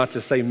To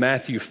say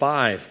Matthew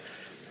 5.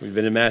 We've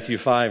been in Matthew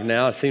 5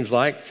 now, it seems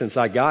like, since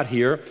I got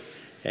here.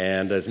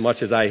 And as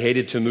much as I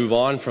hated to move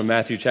on from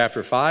Matthew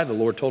chapter 5, the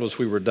Lord told us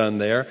we were done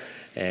there.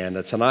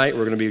 And tonight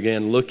we're going to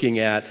begin looking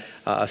at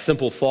a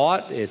simple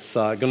thought. It's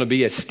going to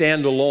be a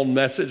standalone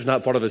message,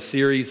 not part of a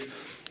series,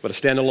 but a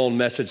standalone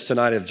message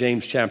tonight of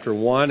James chapter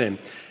 1. And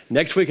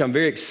next week I'm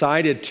very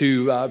excited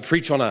to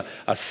preach on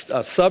a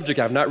subject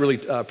I've not really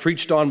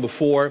preached on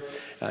before.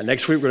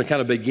 Next week we're going to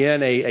kind of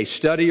begin a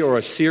study or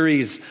a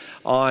series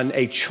on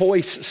a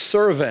choice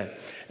servant.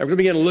 And we're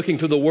going to begin looking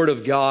through the Word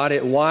of God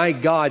at why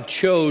God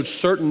chose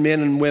certain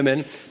men and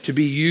women to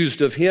be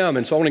used of Him.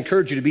 And so I want to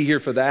encourage you to be here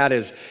for that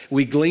as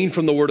we glean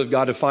from the Word of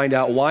God to find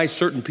out why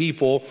certain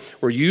people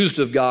were used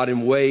of God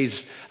in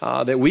ways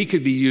that we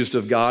could be used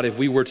of God if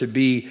we were to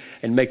be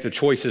and make the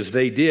choices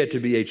they did to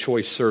be a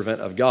choice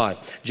servant of God.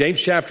 James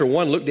chapter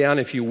 1, look down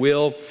if you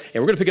will.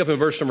 And we're going to pick up in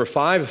verse number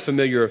 5, a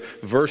familiar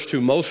verse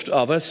to most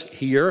of us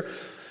here.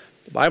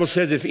 The Bible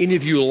says, if any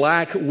of you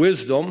lack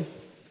wisdom,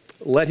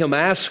 let him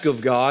ask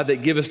of God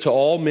that giveth to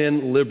all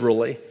men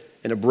liberally,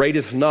 and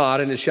upbraideth not,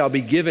 and it shall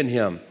be given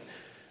him.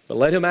 But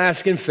let him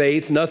ask in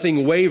faith,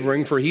 nothing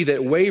wavering, for he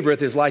that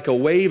wavereth is like a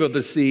wave of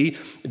the sea,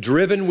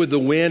 driven with the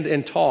wind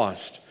and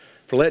tossed.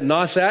 For let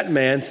not that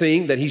man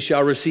think that he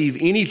shall receive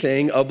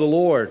anything of the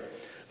Lord.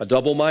 A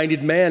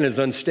double-minded man is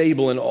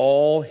unstable in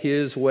all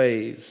his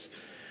ways.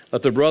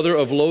 Let the brother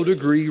of low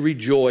degree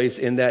rejoice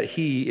in that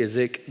he is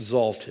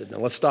exalted. Now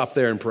let's stop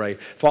there and pray.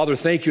 Father,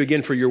 thank you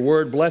again for your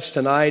word. Bless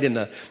tonight in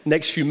the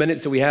next few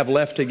minutes that we have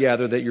left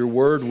together, that your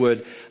word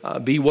would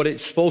be what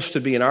it's supposed to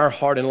be in our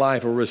heart and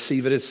life. We'll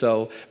receive it as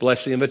so.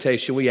 Bless the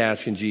invitation we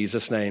ask in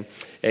Jesus' name.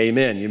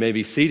 Amen. You may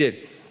be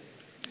seated.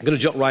 I'm going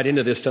to jump right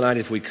into this tonight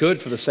if we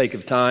could for the sake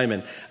of time.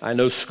 And I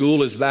know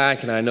school is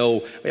back and I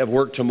know we have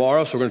work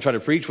tomorrow, so we're going to try to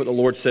preach what the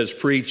Lord says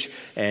preach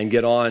and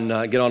get on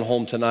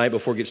home tonight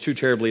before it gets too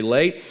terribly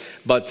late.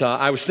 But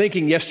I was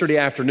thinking yesterday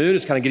afternoon,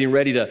 it's kind of getting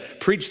ready to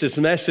preach this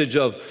message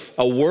of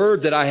a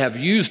word that I have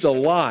used a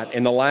lot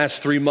in the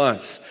last 3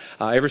 months.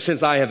 Ever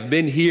since I have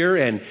been here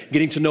and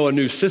getting to know a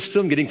new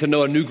system, getting to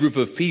know a new group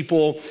of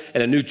people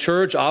and a new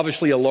church,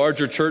 obviously a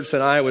larger church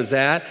than I was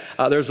at,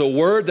 there's a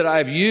word that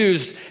I've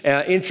used,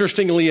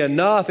 interestingly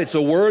enough, it's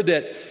a word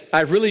that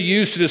I've really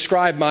used to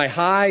describe my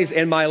highs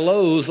and my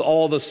lows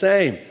all the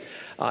same.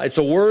 It's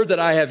a word that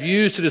I have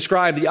used to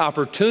describe the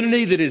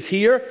opportunity that is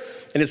here,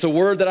 and it's a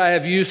word that I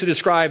have used to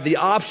describe the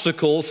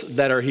obstacles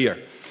that are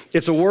here.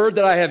 It's a word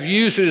that I have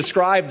used to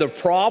describe the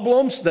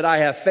problems that I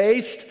have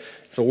faced.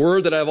 It's a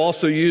word that I've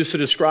also used to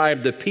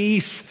describe the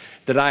peace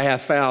that I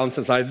have found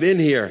since I've been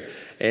here.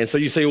 And so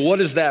you say,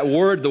 what is that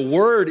word? The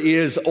word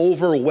is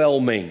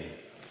overwhelming.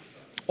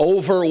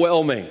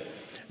 Overwhelming.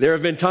 There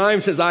have been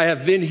times since I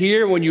have been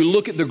here when you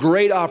look at the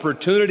great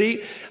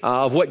opportunity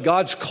of what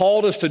God's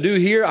called us to do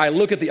here. I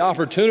look at the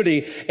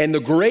opportunity and the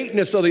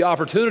greatness of the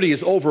opportunity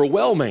is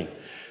overwhelming.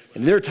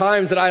 And there are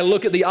times that I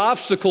look at the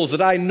obstacles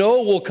that I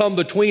know will come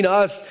between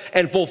us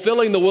and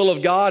fulfilling the will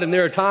of God, and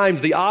there are times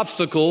the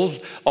obstacles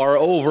are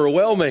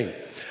overwhelming.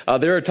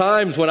 There are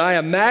times when I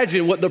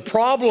imagine what the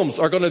problems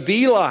are going to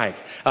be like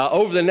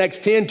over the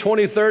next 10,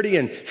 20, 30,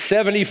 and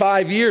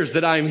 75 years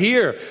that I'm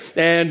here.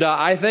 And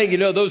I think,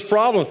 those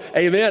problems,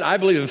 amen, I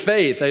believe in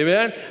faith,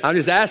 amen. I'm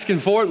just asking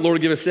for it. Lord,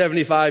 give us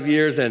 75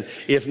 years, and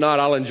if not,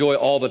 I'll enjoy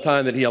all the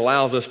time that He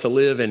allows us to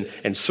live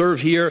and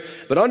serve here.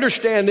 But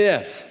understand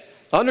this.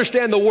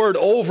 Understand the word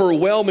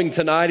overwhelming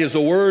tonight is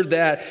a word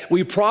that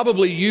we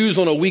probably use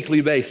on a weekly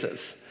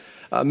basis.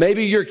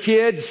 Maybe your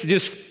kids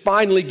just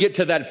finally get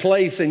to that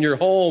place in your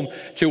home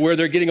to where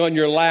they're getting on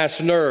your last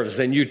nerves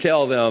and you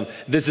tell them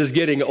this is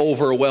getting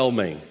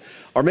overwhelming.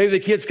 Or maybe the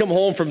kids come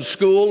home from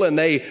school and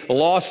they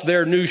lost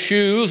their new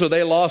shoes or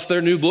they lost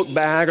their new book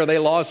bag or they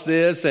lost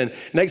this, and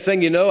next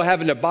thing you know,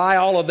 having to buy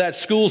all of that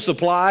school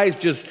supplies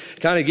just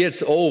kind of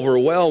gets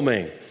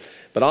overwhelming.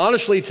 But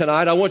honestly,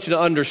 tonight, I want you to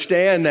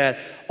understand that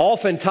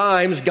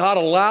oftentimes God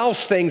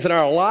allows things in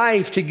our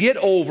life to get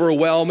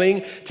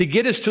overwhelming to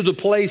get us to the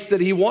place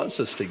that He wants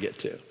us to get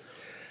to.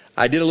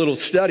 I did a little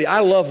study.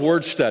 I love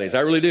word studies. I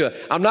really do.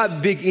 I'm not a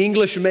big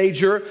English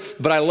major,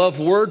 but I love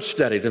word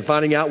studies and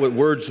finding out what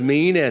words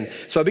mean. And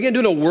so I began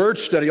doing a word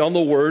study on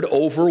the word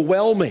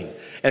overwhelming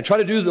and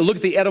try to look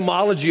at the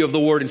etymology of the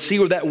word and see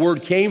where that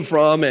word came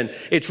from. And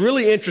it's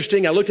really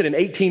interesting. I looked at an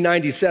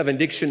 1897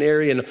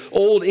 dictionary, an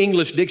old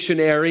English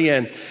dictionary,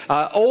 and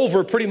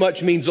over pretty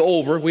much means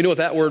over. We know what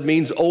that word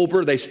means,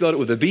 over. They spelled it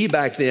with a V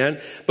back then.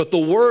 But the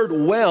word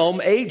whelm,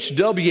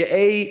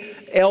 H-W-A-L-M,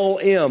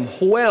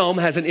 whelm,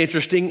 has an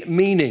interesting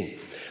meaning.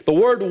 The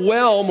word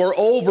whelm or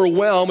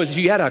overwhelm is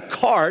you had a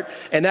cart,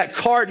 and that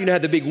cart,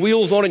 had the big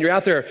wheels on it, and you're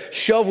out there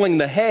shoveling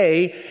the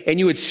hay, and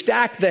you would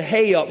stack the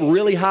hay up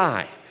really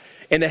high.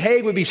 And the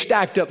hay would be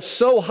stacked up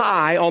so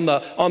high on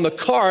the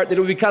cart that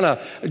it would be kind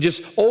of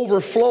just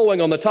overflowing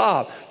on the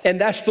top.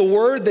 And that's the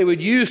word they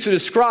would use to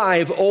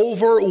describe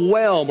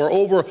overwhelm or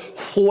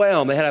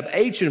overwhelm. They had an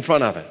H in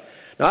front of it.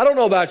 Now, I don't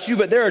know about you,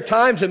 but there are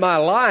times in my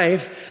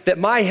life that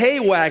my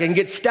hay wagon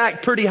gets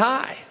stacked pretty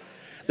high.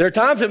 There are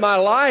times in my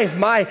life,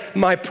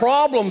 my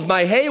problems,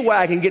 my hay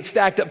wagon gets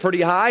stacked up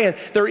pretty high. And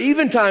there are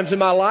even times in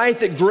my life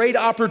that great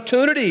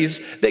opportunities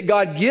that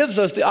God gives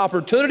us, the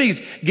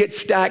opportunities get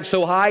stacked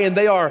so high and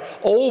they are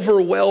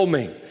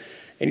overwhelming.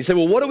 And you say,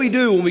 well, what do we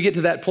do when we get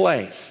to that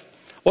place?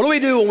 What do we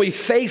do when we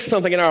face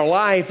something in our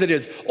life that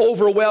is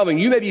overwhelming?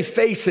 You may be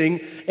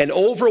facing an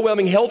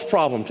overwhelming health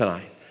problem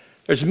tonight.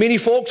 There's many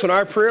folks on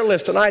our prayer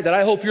list tonight that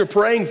I hope you're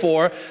praying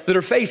for that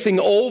are facing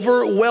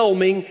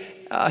overwhelming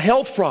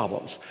health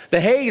problems. The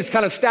hay is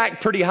kind of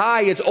stacked pretty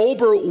high. It's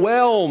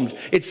overwhelmed.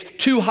 It's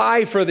too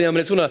high for them, and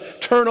it's going to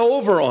turn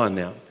over on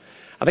them.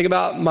 I think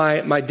about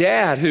my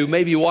dad, who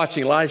may be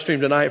watching live stream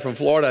tonight from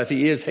Florida. If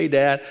he is, hey,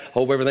 Dad,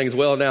 hope everything's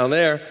well down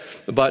there.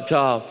 But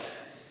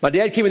my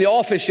dad came in the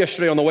office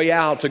yesterday on the way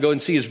out to go and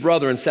see his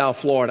brother in South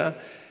Florida.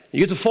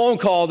 You get the phone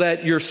call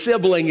that your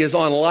sibling is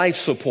on life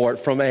support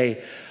from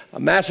a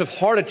massive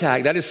heart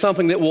attack. That is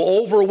something that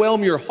will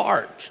overwhelm your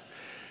heart.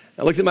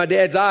 I looked at my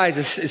dad's eyes,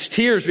 his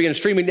tears began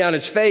streaming down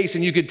his face,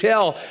 and you could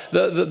tell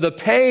the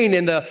pain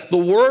and the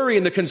worry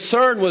and the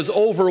concern was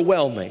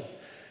overwhelming.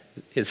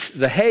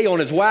 The hay on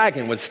his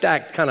wagon was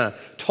stacked kind of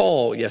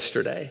tall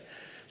yesterday.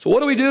 So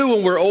what do we do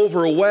when we're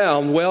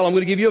overwhelmed? Well, I'm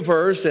going to give you a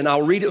verse, and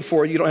I'll read it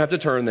for you. You don't have to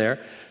turn there.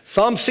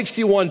 Psalm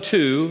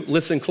 61:2,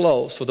 listen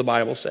close what the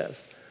Bible says.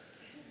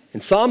 In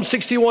Psalm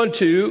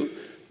 61:2,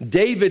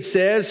 David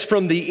says,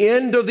 from the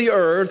end of the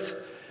earth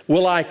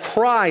will I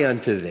cry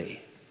unto thee.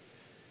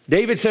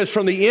 David says,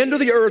 from the end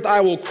of the earth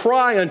I will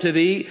cry unto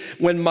thee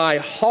when my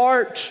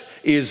heart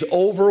is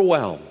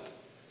overwhelmed.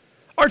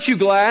 Aren't you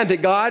glad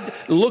that God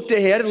looked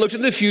ahead and looked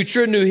into the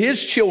future and knew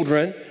his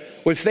children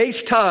would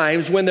face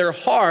times when their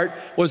heart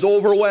was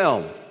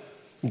overwhelmed?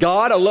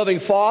 God, a loving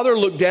father,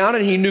 looked down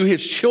and he knew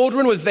his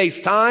children would face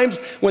times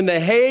when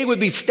the hay would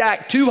be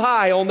stacked too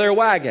high on their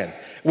wagon.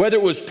 Whether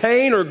it was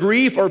pain or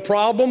grief or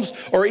problems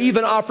or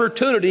even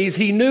opportunities,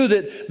 he knew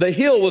that the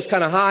hill was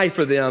kind of high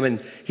for them,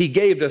 and he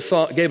gave us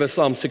Psalm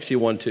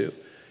 61:2.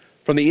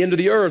 From the end of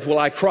the earth will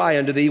I cry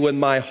unto thee when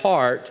my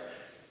heart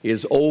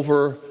is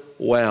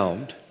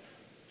overwhelmed.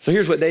 So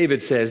here's what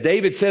David says.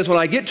 David says, when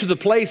I get to the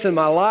place in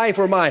my life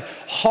where my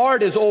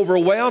heart is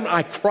overwhelmed,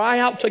 I cry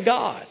out to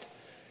God.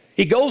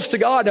 He goes to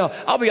God. Now,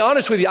 I'll be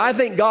honest with you. I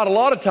think God a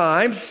lot of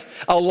times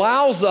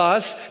allows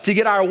us to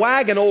get our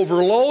wagon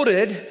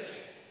overloaded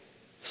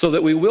so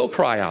that we will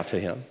cry out to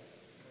him.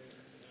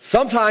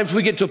 Sometimes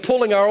we get to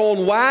pulling our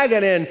own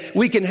wagon and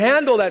we can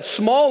handle that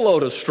small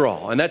load of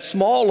straw and that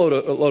small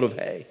load of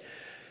hay.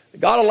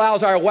 God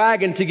allows our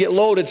wagon to get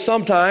loaded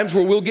sometimes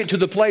where we'll get to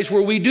the place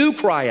where we do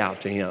cry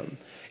out to him.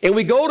 And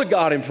we go to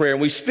God in prayer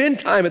and we spend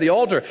time at the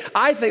altar.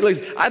 I think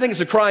it's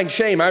a crying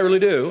shame, I really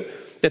do,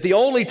 that the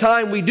only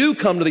time we do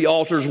come to the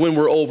altar is when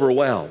we're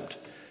overwhelmed.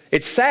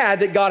 It's sad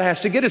that God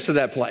has to get us to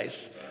that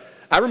place.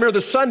 I remember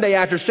the Sunday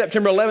after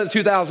September 11th,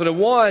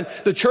 2001,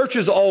 the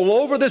churches all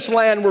over this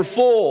land were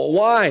full.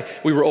 Why?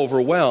 We were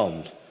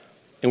overwhelmed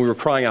and we were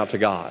crying out to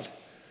God.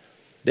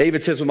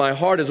 David says, when my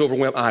heart is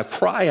overwhelmed, I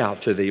cry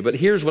out to thee. But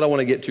here's what I want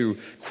to get to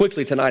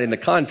quickly tonight in the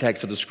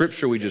context of the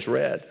scripture we just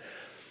read.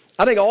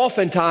 I think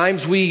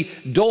oftentimes we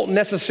don't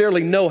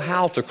necessarily know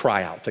how to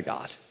cry out to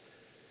God.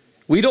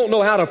 We don't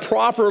know how to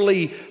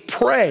properly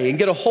pray and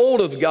get a hold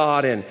of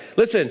God. And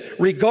listen,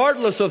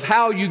 regardless of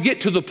how you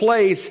get to the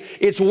place,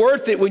 it's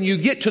worth it when you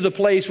get to the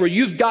place where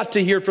you've got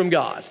to hear from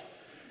God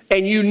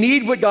and you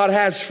need what God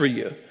has for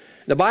you.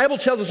 The Bible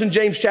tells us in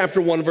James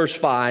chapter 1, verse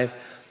 5,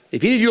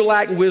 if any of you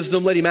lack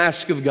wisdom, let him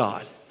ask of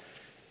God.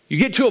 You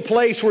get to a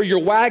place where your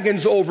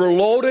wagon's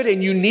overloaded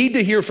and you need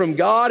to hear from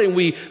God, and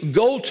we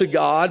go to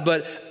God.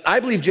 But I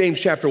believe James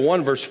chapter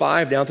 1, verse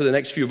 5, down to the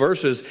next few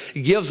verses,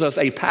 gives us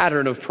a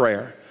pattern of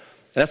prayer.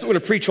 And that's what we're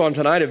going to preach on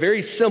tonight, a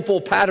very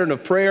simple pattern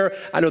of prayer.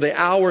 I know the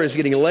hour is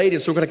getting late,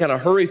 and so we're going to kind of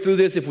hurry through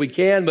this if we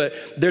can, but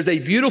there's a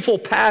beautiful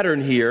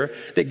pattern here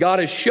that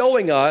God is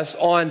showing us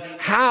on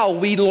how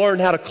we learn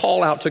how to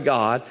call out to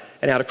God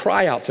and how to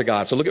cry out to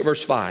God. So look at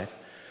verse 5.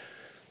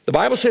 The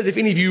Bible says, if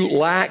any of you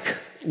lack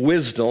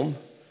wisdom,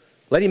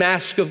 let him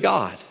ask of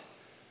God.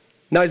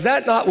 Now, is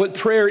that not what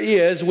prayer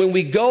is when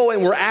we go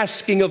and we're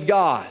asking of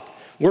God?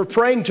 We're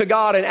praying to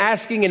God and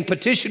asking and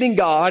petitioning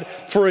God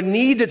for a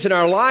need that's in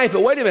our life.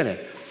 But wait a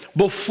minute.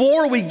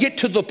 Before we get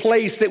to the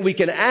place that we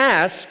can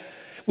ask,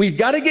 we've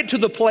got to get to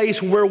the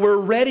place where we're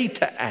ready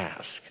to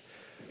ask.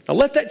 Now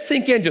let that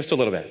sink in just a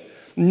little bit.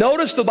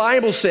 Notice the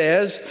Bible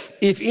says,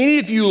 if any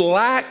of you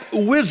lack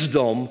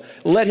wisdom,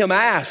 let him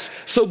ask.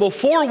 So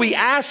before we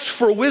asked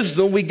for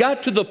wisdom, we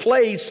got to the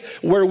place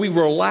where we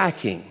were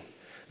lacking.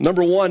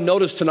 Number one,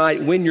 notice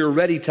tonight, when you're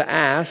ready to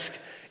ask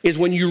is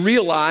when you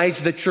realize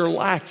that you're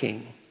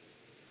lacking.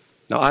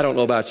 Now, I don't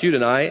know about you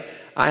tonight.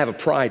 I have a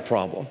pride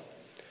problem.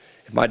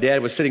 If my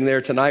dad was sitting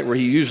there tonight where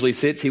he usually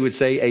sits, he would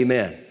say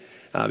amen.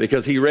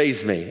 Because he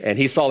raised me, and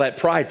he saw that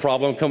pride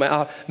problem come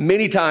out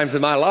many times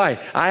in my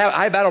life.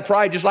 I battle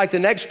pride just like the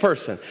next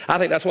person. I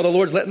think that's why the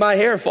Lord's let my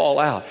hair fall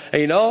out.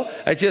 And, you know,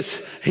 it's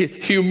just,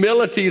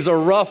 humility is a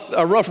rough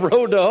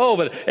road to hoe,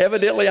 but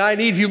evidently I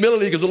need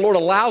humility because the Lord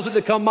allows it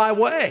to come my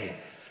way.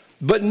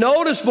 But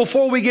notice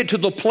before we get to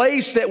the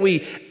place that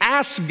we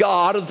ask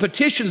God or the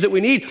petitions that we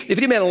need, if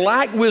any man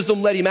lack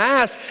wisdom, let him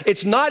ask.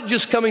 It's not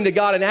just coming to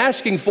God and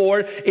asking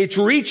for it. It's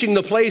reaching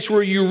the place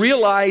where you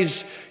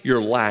realize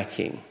you're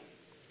lacking.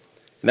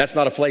 And that's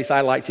not a place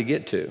I like to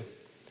get to.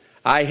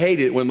 I hate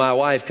it when my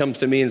wife comes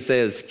to me and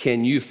says,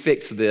 can you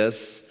fix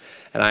this?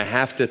 And I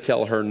have to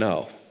tell her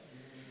no.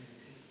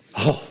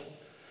 Oh,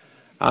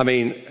 I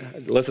mean,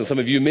 listen, some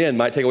of you men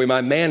might take away my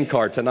man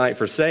card tonight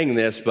for saying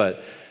this,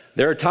 but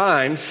there are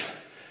times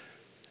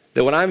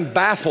that when I'm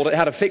baffled at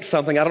how to fix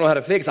something I don't know how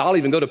to fix, I'll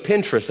even go to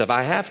Pinterest if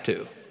I have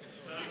to.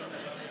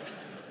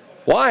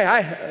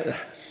 Why?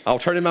 I'll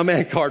turn in my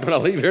man card when I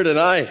leave here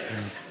tonight.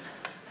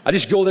 I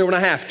just go there when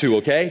I have to,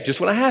 okay? Just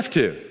when I have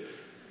to.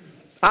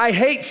 I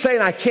hate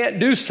saying I can't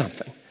do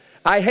something.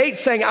 I hate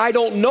saying I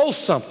don't know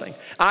something.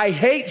 I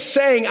hate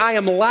saying I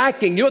am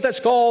lacking. You know what that's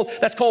called?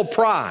 That's called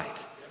pride.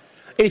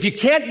 And if you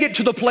can't get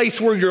to the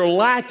place where you're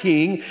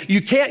lacking,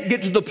 you can't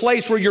get to the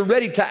place where you're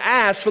ready to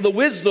ask for the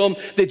wisdom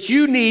that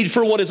you need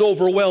for what is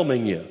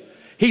overwhelming you.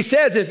 He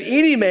says, if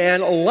any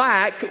man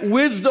lack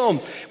wisdom,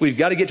 we've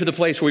got to get to the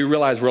place where we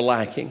realize we're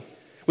lacking.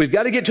 We've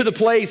got to get to the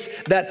place,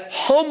 that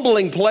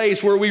humbling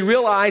place where we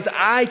realize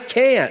I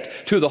can't,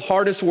 to the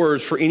hardest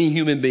words for any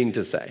human being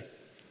to say.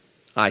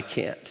 I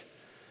can't.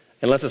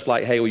 Unless it's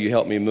like, hey, will you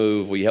help me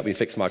move? Will you help me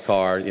fix my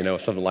car? You know,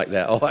 something like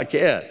that. Oh, I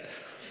can't.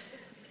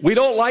 We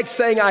don't like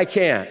saying I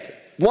can't.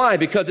 Why?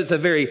 Because it's a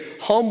very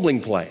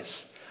humbling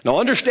place. Now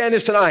understand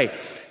this tonight.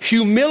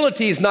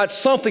 Humility is not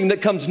something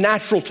that comes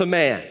natural to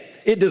man.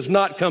 It does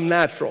not come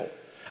natural.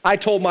 I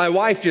told my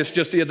wife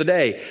just the other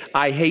day,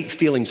 I hate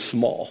feeling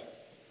small.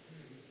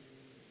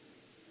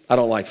 I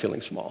don't like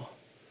feeling small.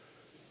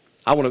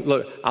 I want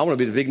to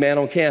be the big man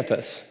on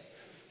campus.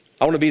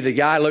 I want to be the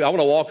guy, I want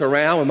to walk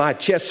around with my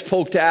chest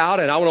poked out,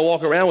 and I want to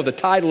walk around with the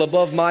title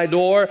above my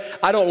door.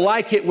 I don't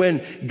like it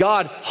when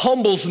God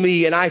humbles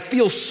me and I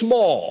feel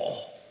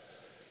small.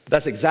 But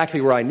that's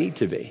exactly where I need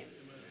to be.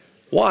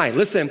 Why?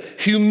 Listen,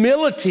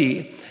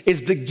 humility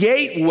is the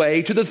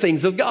gateway to the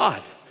things of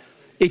God.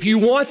 If you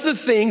want the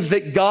things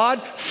that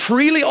God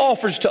freely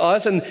offers to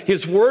us, and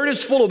His Word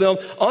is full of them,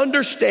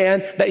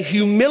 understand that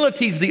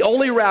humility is the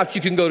only route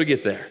you can go to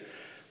get there.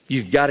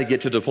 You've got to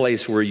get to the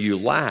place where you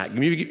lack. Let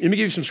me give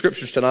you some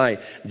scriptures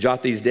tonight.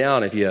 Jot these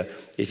down if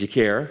you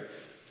care.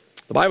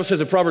 The Bible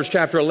says in Proverbs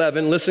chapter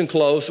 11, listen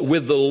close,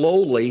 with the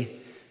lowly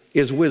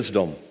is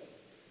wisdom.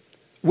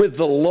 With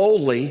the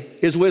lowly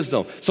is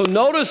wisdom. So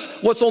notice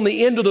what's on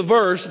the end of the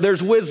verse.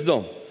 There's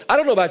wisdom. I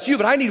don't know about you,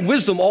 but I need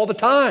wisdom all the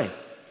time.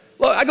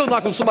 Look, I go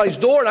knock on somebody's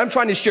door and I'm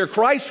trying to share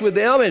Christ with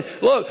them. And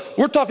look,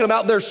 we're talking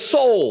about their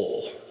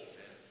soul.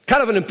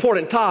 Kind of an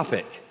important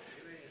topic.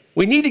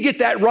 We need to get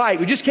that right.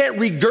 We just can't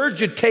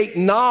regurgitate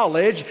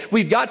knowledge.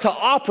 We've got to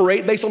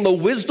operate based on the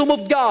wisdom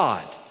of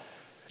God.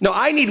 Now,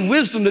 I need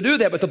wisdom to do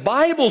that, but the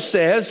Bible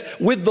says,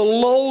 with the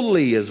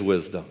lowly is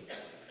wisdom.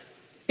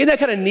 Isn't that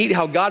kind of neat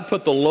how God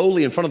put the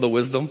lowly in front of the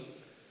wisdom?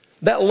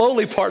 That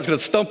lowly part is going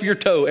to stump your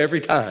toe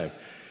every time.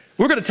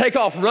 We're going to take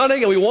off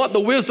running, and we want the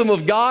wisdom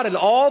of God, and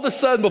all of a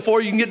sudden, before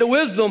you can get to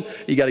wisdom,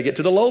 you got to get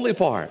to the lowly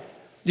part.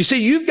 You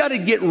see, you've got to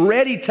get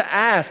ready to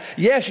ask.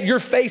 Yes, you're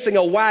facing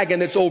a wagon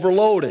that's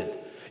overloaded.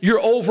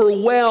 You're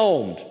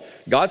overwhelmed.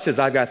 God says,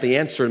 I've got the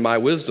answer in my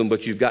wisdom,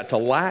 but you've got to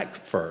lack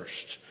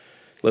first.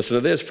 Listen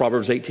to this,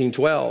 Proverbs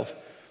 18:12.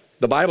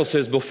 The Bible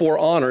says, before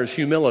honor is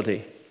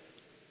humility.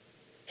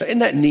 Isn't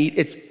that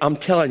neat? I'm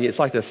telling you, it's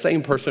like the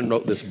same person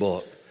wrote this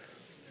book.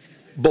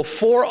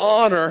 Before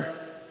honor,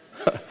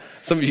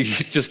 some of you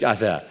just got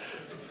that.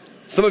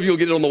 Some of you will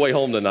get it on the way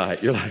home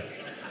tonight. You're like,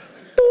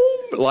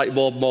 boom, light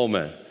bulb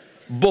moment.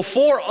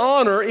 Before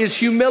honor is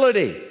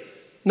humility.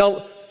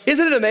 Now,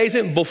 isn't it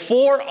amazing?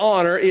 Before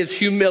honor is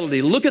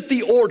humility. Look at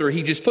the order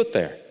he just put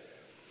there.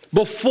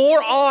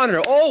 Before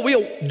honor.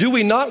 Do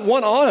we not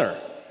want honor?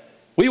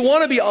 We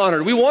want to be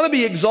honored. We want to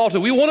be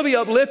exalted. We want to be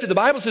uplifted. The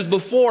Bible says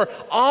before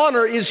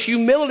honor is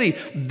humility.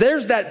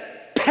 There's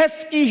that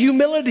pesky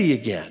humility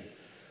again.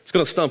 It's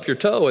going to stump your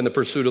toe in the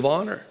pursuit of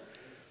honor.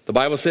 The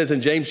Bible says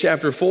in James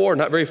chapter 4,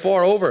 not very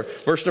far over,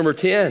 verse number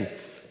 10.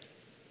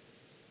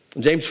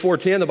 In James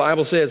 4:10, the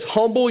Bible says,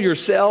 humble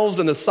yourselves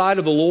in the sight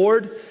of the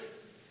Lord,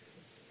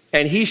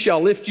 and He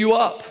shall lift you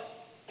up.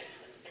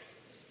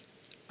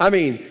 I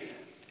mean,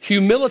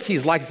 humility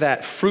is like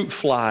that fruit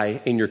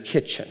fly in your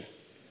kitchen.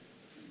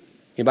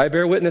 Anybody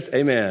bear witness?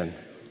 Amen.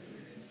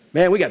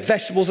 Man, we got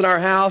vegetables in our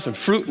house and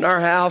fruit in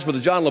our house. Brother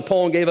John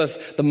Lapone gave us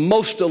the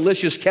most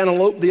delicious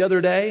cantaloupe the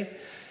other day.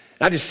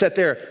 And I just sat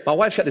there. My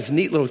wife's got this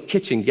neat little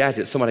kitchen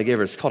gadget somebody gave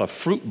her. It's called a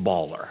fruit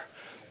baller.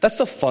 That's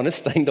the funnest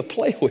thing to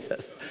play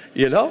with,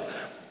 you know?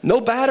 No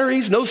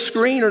batteries, no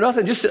screen or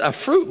nothing, just a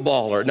fruit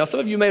baller. Now, some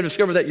of you may have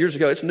discovered that years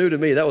ago. It's new to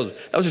me. That was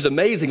just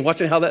amazing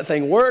watching how that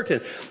thing worked.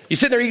 And you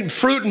sit there eating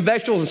fruit and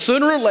vegetables, and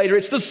sooner or later,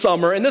 it's the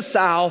summer in the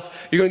South,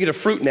 you're going to get a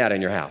fruit gnat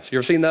in your house. You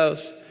ever seen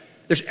those?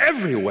 There's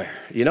everywhere,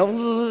 you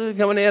know,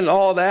 coming in and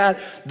all that.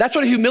 That's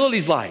what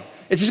humility's like.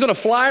 It's just going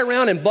to fly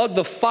around and bug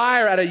the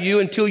fire out of you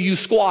until you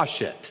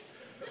squash it.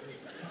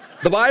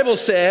 The Bible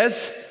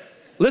says,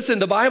 listen,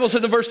 the Bible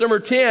says in verse number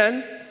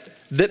 10,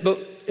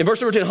 In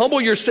verse number 10,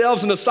 humble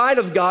yourselves in the sight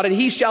of God, and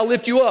he shall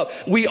lift you up.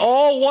 We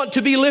all want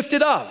to be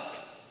lifted up.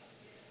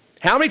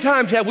 How many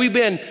times have we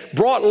been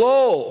brought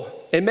low?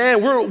 And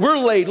man, we're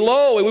laid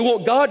low, and we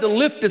want God to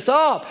lift us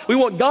up. We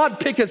want God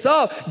to pick us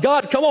up.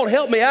 God, come on,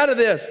 help me out of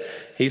this.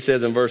 He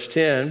says in verse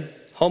 10,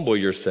 humble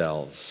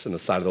yourselves in the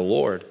sight of the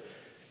Lord,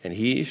 and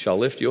he shall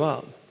lift you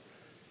up.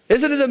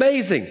 Isn't it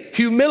amazing?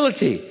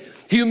 Humility.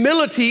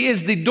 Humility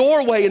is the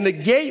doorway and the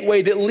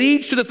gateway that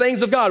leads to the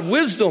things of God.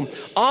 Wisdom,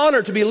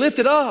 honor, to be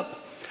lifted up.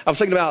 I was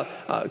thinking about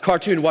a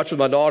cartoon to watch with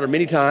my daughter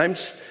many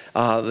times.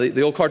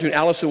 The old cartoon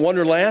Alice in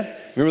Wonderland.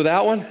 Remember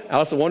that one?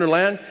 Alice in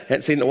Wonderland.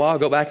 Hadn't seen it in a while.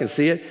 Go back and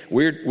see it.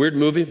 Weird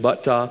movie,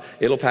 but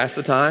it'll pass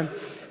the time.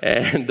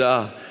 And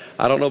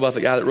I don't know about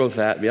the guy that wrote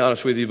that, to be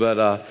honest with you,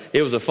 but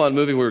it was a fun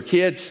movie. We were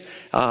kids.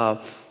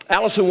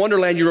 Alice in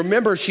Wonderland, you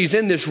remember she's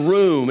in this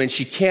room and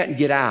she can't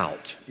get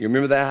out. You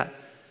remember that?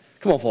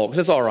 Come on, folks.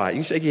 It's all right.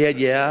 You can shake your head.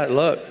 Yeah,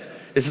 look.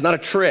 This is not a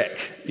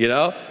trick, you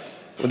know?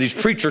 With these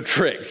preacher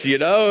tricks, you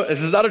know? This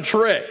is not a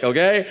trick,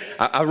 okay?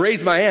 I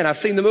raised my hand. I've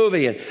seen the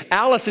movie. And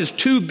Alice is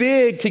too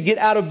big to get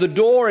out of the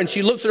door, and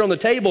she looks at her on the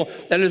table,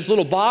 and this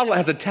little bottle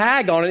has a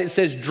tag on it. It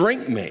says,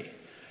 drink me.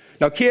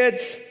 Now,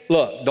 kids,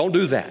 look, don't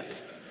do that.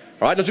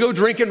 All right, let's go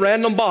drinking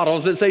random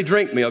bottles that say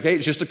drink me, okay?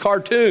 It's just a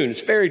cartoon.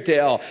 It's fairy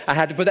tale. I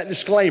had to put that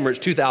disclaimer. It's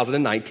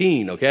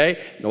 2019,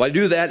 okay? Nobody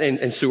do that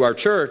and sue our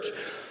church.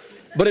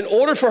 But in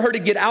order for her to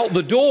get out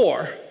the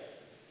door,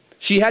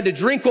 she had to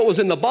drink what was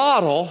in the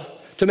bottle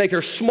to make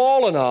her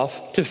small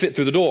enough to fit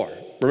through the door.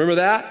 Remember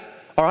that?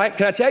 All right,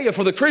 can I tell you,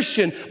 for the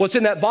Christian, what's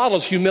in that bottle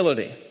is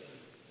humility.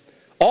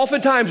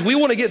 Oftentimes, we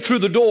want to get through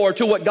the door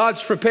to what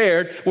God's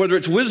prepared, whether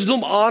it's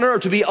wisdom, honor, or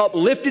to be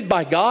uplifted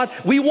by God.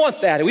 We want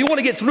that. And we want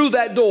to get through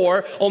that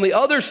door on the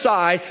other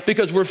side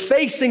because we're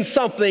facing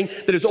something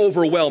that is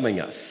overwhelming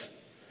us.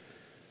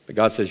 But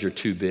God says, you're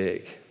too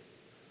big.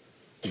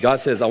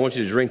 God says, I want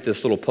you to drink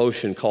this little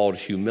potion called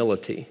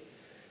humility,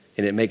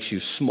 and it makes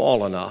you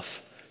small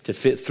enough to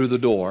fit through the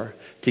door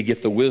to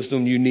get the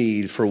wisdom you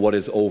need for what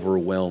is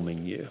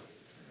overwhelming you.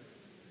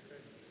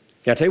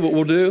 Can I tell you what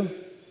we'll do?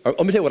 Or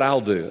let me tell you what I'll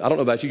do. I don't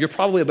know about you. You're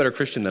probably a better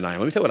Christian than I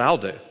am. Let me tell you what I'll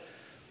do.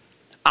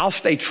 I'll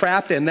stay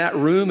trapped in that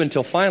room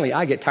until finally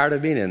I get tired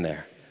of being in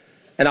there.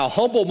 And I'll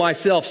humble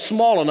myself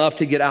small enough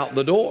to get out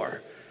the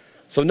door.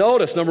 So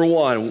notice, number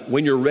one,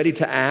 when you're ready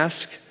to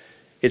ask,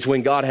 it's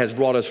when God has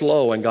brought us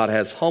low and God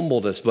has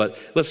humbled us. But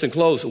listen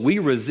close, we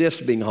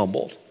resist being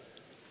humbled.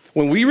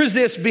 When we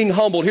resist being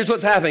humbled, here's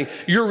what's happening.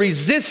 You're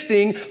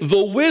resisting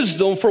the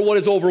wisdom for what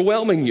is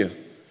overwhelming you.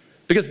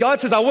 Because God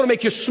says, I want to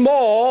make you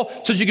small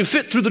so that you can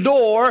fit through the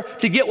door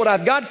to get what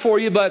I've got for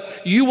you,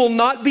 but you will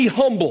not be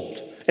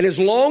humbled. And as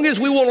long as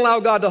we won't allow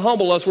God to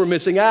humble us, we're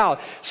missing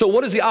out. So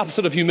what is the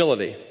opposite of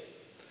humility?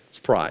 It's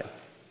pride.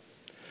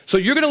 So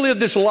you're going to live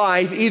this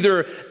life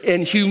either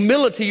in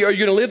humility or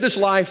you're going to live this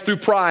life through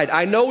pride.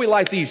 I know we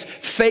like these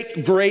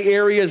fake gray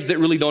areas that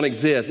really don't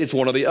exist. It's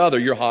one or the other.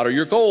 You're hot or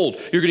you're cold.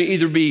 You're going to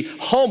either be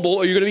humble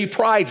or you're going to be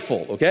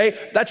prideful, okay?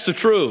 That's the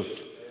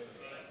truth.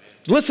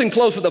 Listen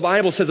close what the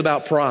Bible says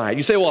about pride.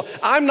 You say, well,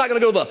 I'm not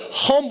going to go the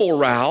humble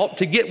route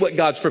to get what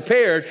God's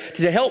prepared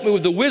to help me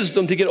with the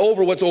wisdom to get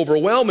over what's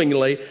overwhelming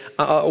me.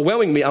 I'm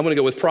going to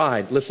go with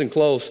pride. Listen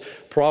close.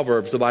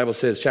 Proverbs, the Bible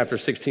says, chapter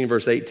 16,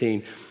 verse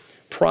 18,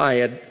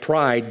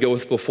 Pride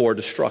goeth before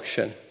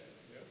destruction.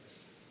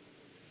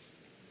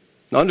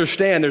 Now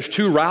understand, there's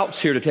two routes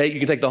here to take. You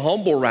can take the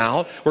humble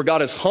route, where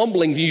God is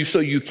humbling you so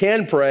you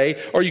can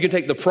pray, or you can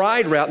take the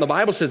pride route, and the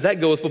Bible says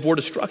that goeth before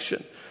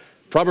destruction.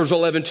 Proverbs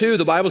 11:2,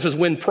 the Bible says,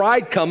 when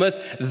pride cometh,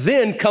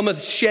 then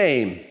cometh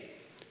shame.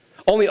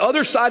 On the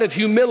other side of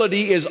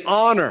humility is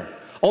honor.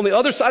 On the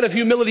other side of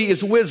humility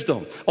is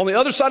wisdom. On the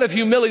other side of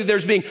humility,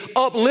 there's being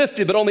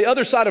uplifted, but on the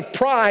other side of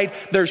pride,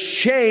 there's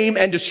shame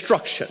and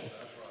destruction.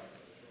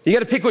 You got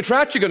to pick which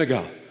route you're going to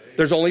go.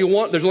 There's only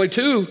one. There's only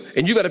two,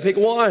 and you got to pick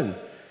one.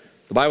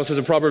 The Bible says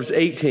in Proverbs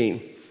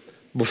 18,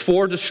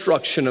 before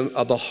destruction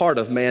of the heart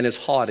of man is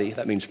haughty.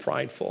 That means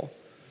prideful.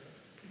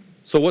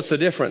 So what's the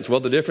difference?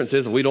 Well, the difference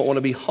is we don't want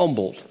to be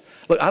humbled.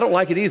 Look, I don't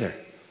like it either.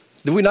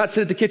 Did we not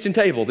sit at the kitchen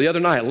table the other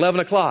night,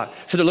 11 o'clock,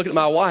 sit there looking at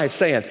my wife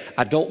saying,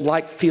 I don't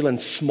like feeling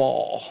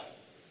small.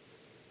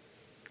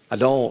 I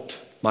don't.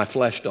 My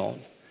flesh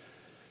don't.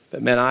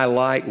 But man, I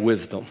like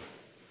wisdom,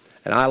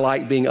 and I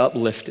like being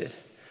uplifted.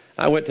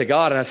 I went to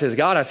God and I says,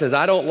 God,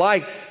 I don't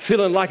like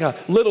feeling like a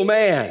little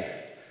man.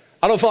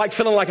 I don't feel like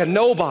feeling like a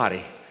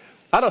nobody.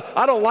 I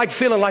don't like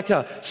feeling like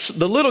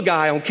the little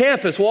guy on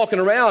campus walking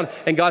around.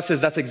 And God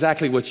says, that's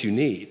exactly what you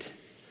need.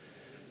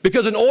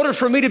 Because in order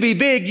for me to be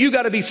big, you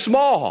got to be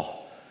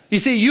small. You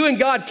see, you and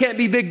God can't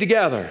be big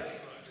together.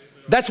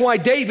 That's why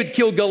David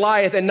killed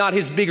Goliath and not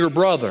his bigger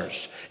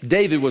brothers.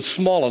 David was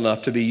small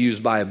enough to be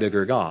used by a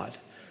bigger God.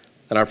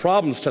 And our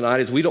problems tonight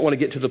is we don't want to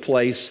get to the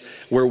place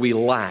where we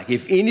lack.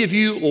 If any of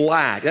you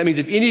lack, that means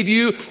if any of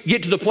you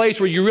get to the place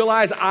where you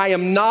realize I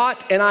am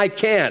not and I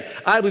can't.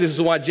 I believe this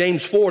is why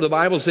James 4, the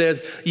Bible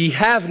says, ye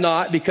have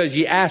not because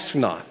ye ask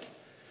not.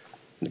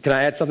 Can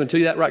I add something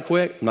to that right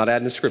quick? I'm not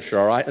adding the scripture,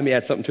 all right? Let me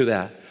add something to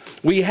that.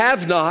 We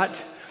have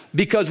not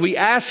because we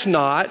ask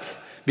not,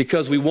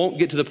 because we won't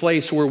get to the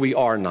place where we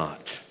are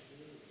not.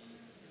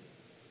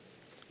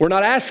 We're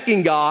not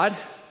asking God.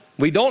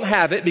 We don't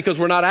have it because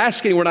we're not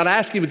asking. We're not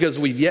asking because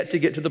we've yet to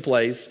get to the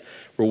place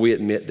where we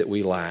admit that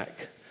we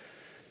lack.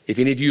 If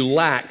any of you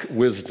lack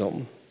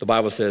wisdom, the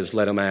Bible says,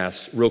 let him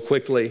ask. Real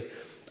quickly,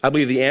 I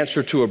believe the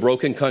answer to a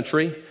broken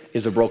country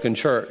is a broken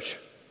church.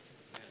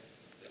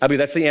 I believe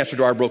that's the answer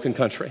to our broken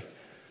country.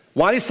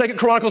 Why does 2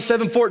 Chronicles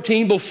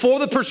 7:14, before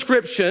the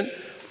prescription,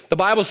 the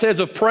Bible says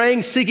of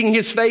praying, seeking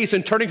his face,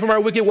 and turning from our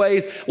wicked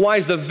ways, why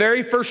is the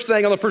very first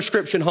thing on the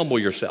prescription, humble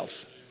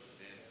yourselves?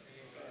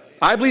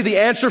 I believe the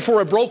answer for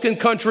a broken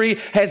country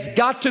has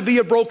got to be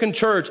a broken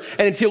church.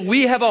 And until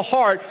we have a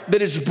heart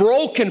that is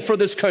broken for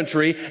this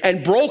country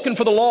and broken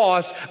for the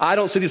lost, I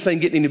don't see this thing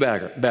getting any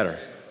better.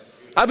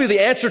 I believe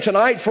the answer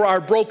tonight for our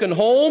broken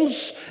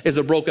homes is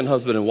a broken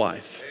husband and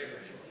wife.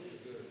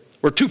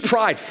 We're too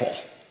prideful.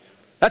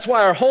 That's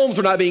why our homes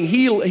are not being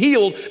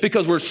healed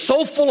because we're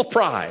so full of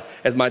pride.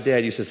 As my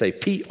dad used to say,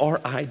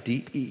 Pride. I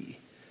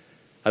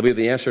believe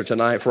the answer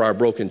tonight for our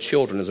broken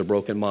children is a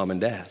broken mom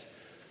and dad.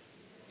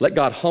 Let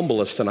God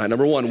humble us tonight.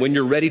 Number one, when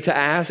you're ready to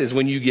ask is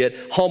when you get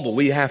humble.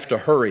 We have to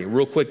hurry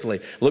real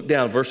quickly. Look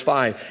down, verse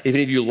 5. If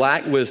any of you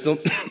lack wisdom,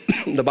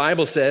 the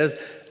Bible says,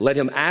 let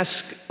him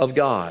ask of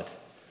God.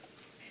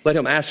 Let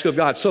him ask of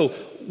God. So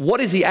what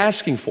is he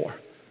asking for?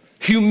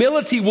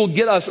 Humility will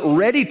get us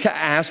ready to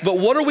ask, but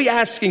what are we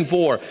asking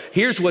for?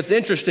 Here's what's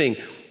interesting.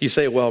 You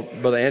say, well,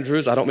 Brother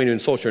Andrews, I don't mean to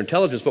insult your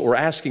intelligence, but we're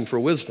asking for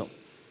wisdom.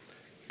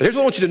 But here's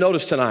what I want you to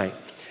notice tonight.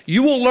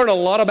 You will learn a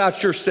lot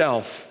about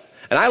yourself.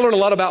 And I learn a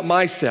lot about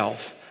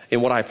myself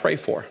in what I pray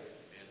for.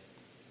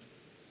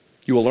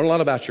 You will learn a lot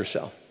about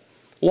yourself.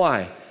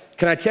 Why?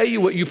 Can I tell you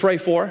what you pray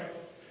for?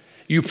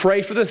 You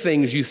pray for the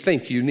things you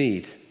think you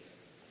need.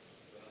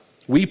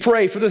 We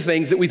pray for the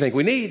things that we think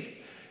we need.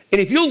 And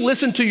if you'll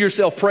listen to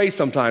yourself pray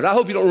sometimes, I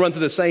hope you don't run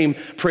through the same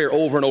prayer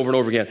over and over and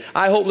over again.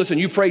 I hope, listen,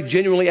 you pray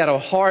genuinely out of a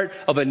heart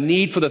of a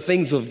need for the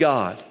things of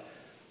God.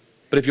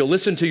 But if you'll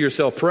listen to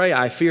yourself pray,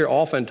 I fear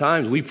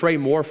oftentimes we pray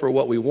more for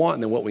what we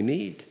want than what we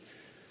need.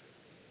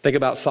 Think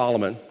about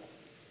Solomon.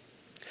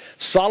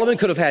 Solomon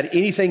could have had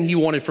anything he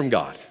wanted from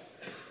God.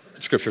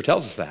 Scripture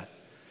tells us that.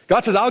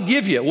 God says, I'll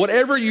give you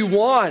whatever you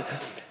want.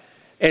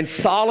 And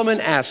Solomon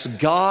asked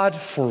God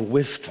for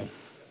wisdom.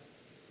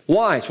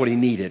 Why? It's what he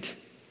needed.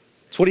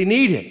 It's what he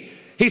needed.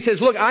 He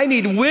says, look, I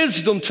need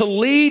wisdom to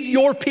lead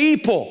your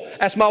people.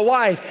 Ask my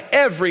wife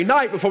every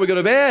night before we go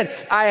to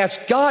bed. I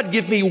ask God,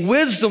 give me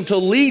wisdom to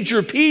lead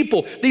your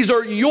people. These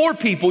are your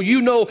people.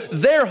 You know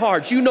their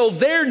hearts. You know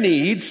their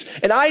needs.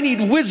 And I need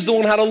wisdom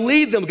on how to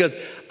lead them because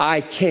I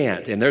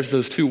can't. And there's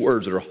those two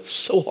words that are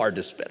so hard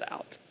to spit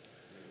out.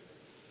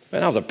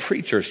 Man, I was a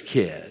preacher's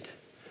kid.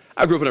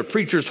 I grew up in a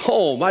preacher's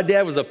home. My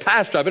dad was a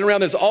pastor. I've been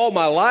around this all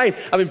my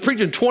life. I've been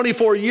preaching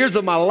 24 years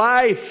of my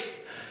life.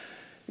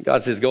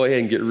 God says, go ahead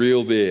and get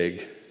real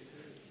big.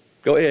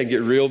 Go ahead and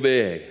get real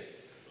big.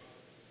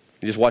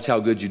 And just watch how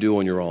good you do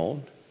on your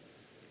own.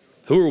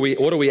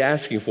 What are we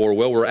asking for?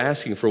 Well, we're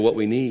asking for what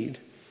we need.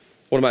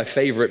 One of my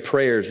favorite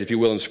prayers, if you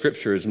will, in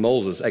Scripture is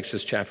Moses,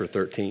 Exodus chapter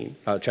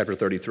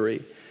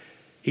 33.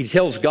 He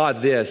tells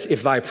God this,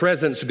 if thy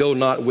presence go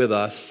not with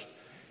us,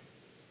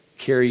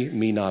 carry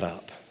me not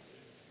up.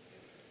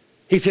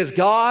 He says,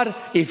 God,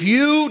 if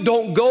you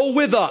don't go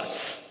with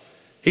us,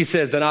 he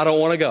says, then I don't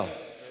want to go.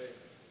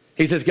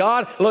 He says,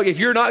 God, look, if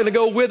you're not going to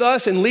go with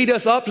us and lead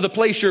us up to the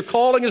place you're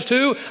calling us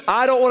to,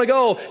 I don't want to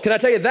go. Can I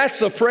tell you, that's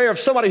the prayer of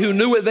somebody who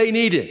knew what they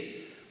needed.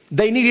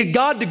 They needed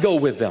God to go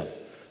with them.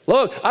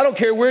 Look, I don't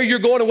care where you're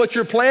going and what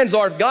your plans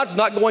are. If God's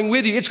not going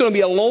with you, it's going to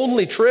be a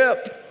lonely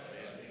trip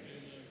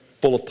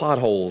full of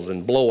potholes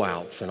and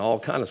blowouts and all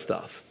kind of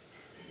stuff.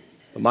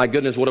 But my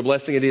goodness, what a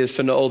blessing it is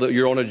to know that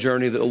you're on a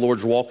journey that the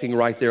Lord's walking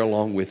right there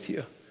along with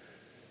you.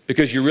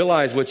 Because you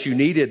realize what you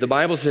needed. The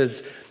Bible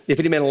says, if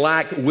any man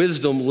lack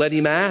wisdom, let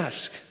him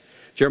ask.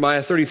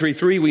 Jeremiah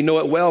 33:3, we know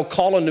it well.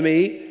 Call unto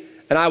me,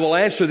 and I will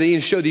answer thee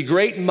and show thee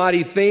great and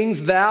mighty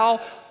things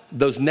thou,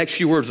 those next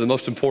few words are the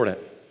most important,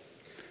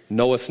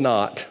 knowest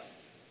not.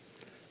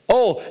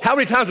 Oh, how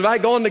many times have I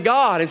gone to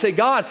God and said,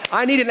 God,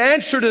 I need an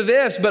answer to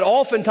this, but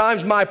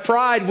oftentimes my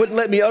pride wouldn't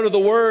let me utter the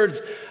words,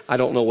 I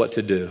don't know what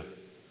to do.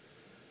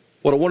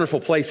 What a wonderful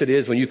place it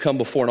is when you come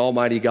before an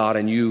almighty God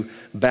and you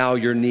bow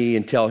your knee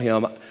and tell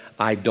him,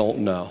 I don't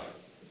know.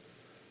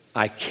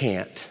 I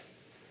can't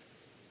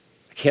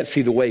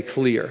see the way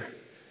clear.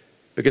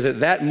 Because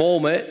at that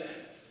moment,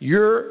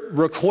 your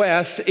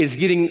request is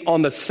getting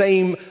on the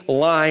same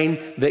line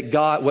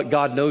that what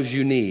God knows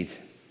you need.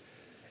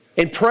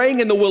 And praying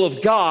in the will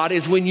of God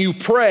is when you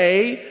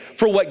pray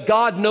for what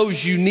God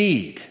knows you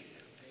need.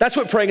 That's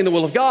what praying in the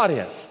will of God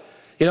is.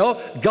 You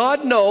know,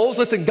 God knows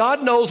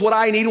what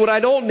I need, what I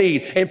don't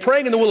need. And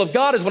praying in the will of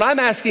God is when I'm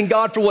asking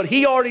God for what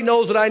he already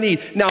knows that I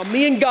need. Now,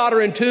 me and God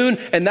are in tune,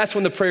 and that's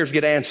when the prayers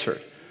get answered.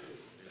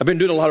 I've been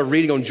doing a lot of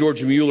reading on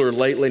George Mueller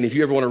lately, and if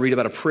you ever want to read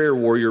about a prayer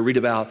warrior, read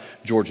about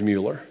George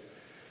Mueller.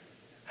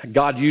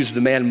 God used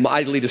the man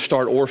mightily to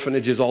start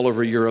orphanages all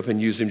over Europe and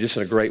used him just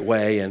in a great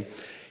way. And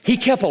he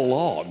kept a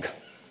log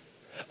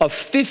of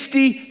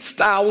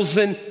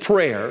 50,000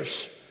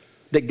 prayers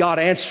that God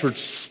answered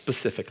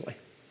specifically.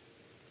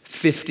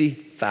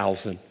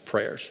 50,000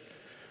 prayers.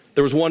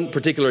 There was one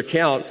particular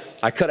account,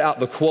 I cut out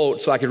the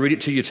quote so I could read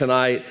it to you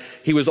tonight.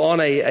 He was on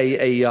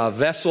a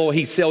vessel.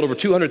 He sailed over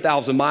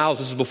 200,000 miles.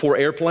 This is before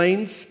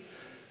airplanes.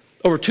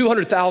 Over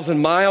 200,000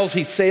 miles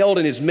he sailed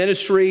in his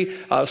ministry,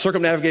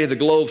 circumnavigated the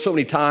globe so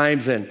many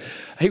times. And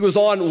he was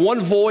on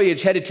one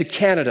voyage headed to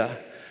Canada.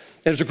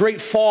 There's a great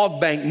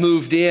fog bank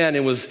moved in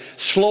and was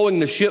slowing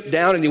the ship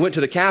down. And he went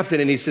to the captain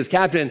and he says,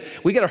 "Captain,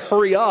 we got to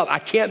hurry up. I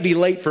can't be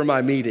late for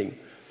my meeting."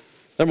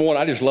 Number one,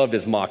 I just loved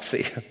his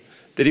moxie.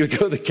 That he would go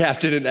to the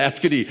captain and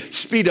ask could he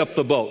speed up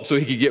the boat so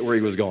he could get where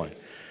he was going.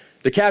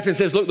 The captain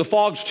says, "Look, the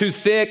fog's too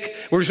thick.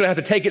 We're just going to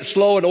have to take it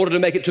slow in order to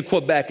make it to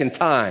Quebec in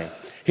time."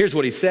 Here's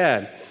what he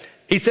said.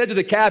 He said to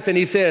the captain,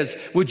 he says,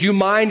 "Would you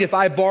mind if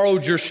I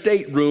borrowed your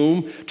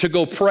stateroom to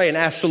go pray and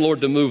ask the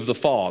Lord to move the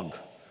fog?"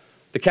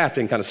 The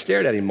captain kind of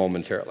stared at him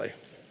momentarily.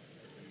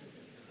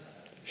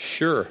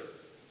 Sure.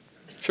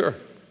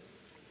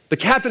 The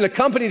captain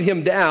accompanied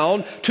him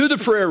down to the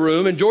prayer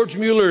room, and George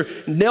Mueller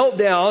knelt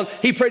down.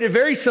 He prayed a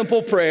very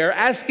simple prayer,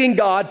 asking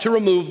God to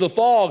remove the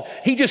fog.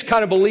 He just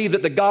kind of believed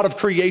that the God of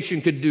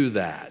creation could do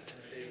that.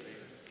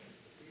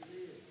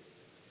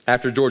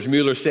 After George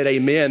Mueller said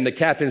amen, the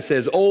captain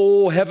says,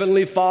 "Oh,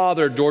 Heavenly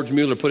Father." George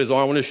Mueller put his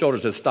arm on his shoulder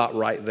and said, "Stop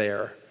right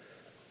there.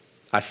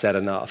 I said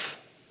enough."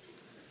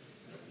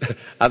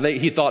 I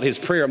think he thought his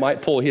prayer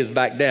might pull his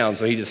back down,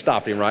 so he just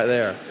stopped him right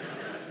there.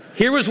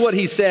 Here was what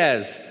he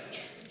says.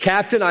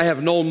 "Captain, I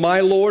have known my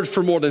Lord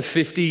for more than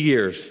 50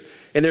 years,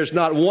 and there's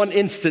not one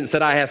instance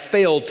that I have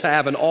failed to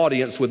have an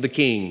audience with the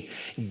king.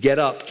 Get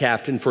up,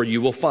 Captain, for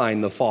you will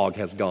find the fog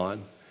has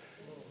gone."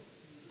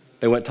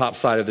 They went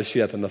topside of the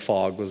ship, and the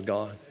fog was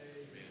gone.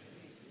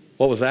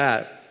 What was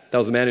that? That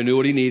was a man who knew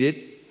what he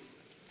needed,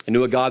 and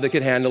knew a God that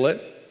could handle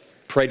it,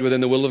 prayed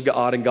within the will of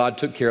God, and God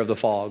took care of the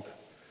fog.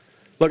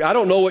 Look, I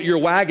don't know what your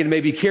wagon may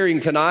be carrying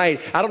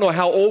tonight. I don't know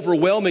how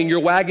overwhelming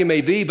your wagon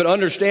may be, but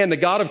understand the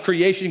God of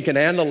creation can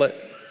handle it.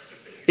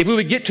 If we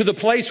would get to the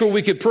place where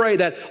we could pray,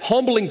 that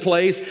humbling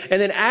place,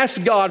 and then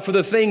ask God for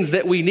the things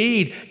that we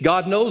need,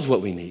 God knows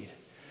what we need.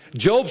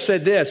 Job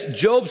said this.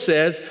 Job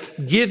says,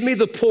 "Give me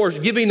the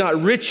portion, give me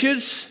not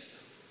riches,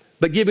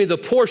 but give me the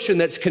portion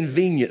that's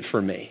convenient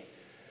for me."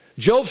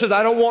 Job says,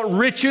 "I don't want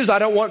riches, I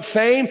don't want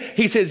fame."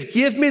 He says,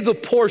 "Give me the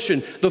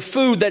portion, the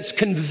food that's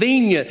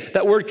convenient."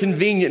 That word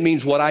convenient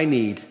means what I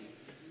need.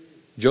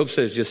 Job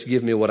says, "Just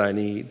give me what I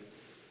need."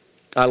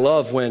 I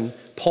love when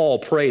Paul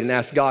prayed and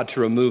asked God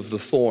to remove the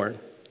thorn.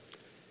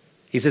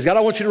 He says, "God, I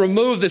want you to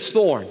remove this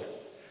thorn.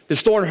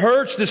 This thorn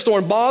hurts, this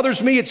thorn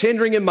bothers me, it's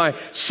hindering in my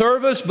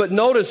service." But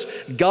notice,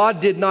 God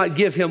did not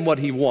give him what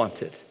he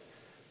wanted.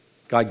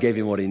 God gave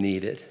him what he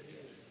needed.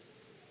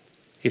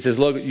 He says,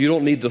 "Look, you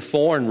don't need the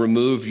thorn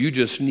removed, you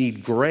just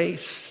need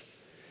grace.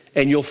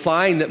 And you'll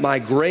find that my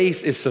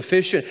grace is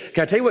sufficient."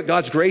 Can I tell you what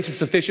God's grace is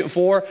sufficient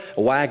for?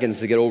 Wagons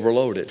that get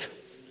overloaded.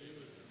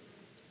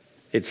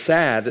 It's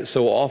sad that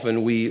so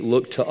often we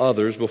look to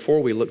others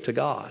before we look to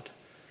God,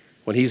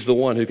 when he's the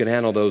one who can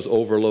handle those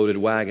overloaded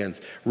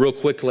wagons. Real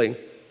quickly,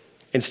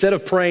 instead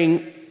of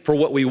praying for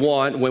what we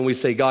want when we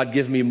say, "God,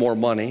 give me more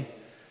money,"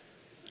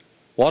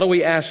 why don't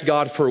we ask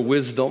God for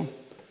wisdom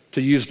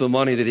to use the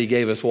money that he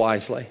gave us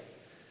wisely?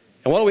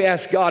 And why don't we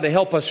ask God to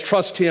help us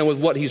trust him with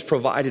what he's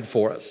provided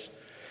for us?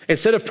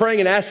 Instead of praying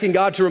and asking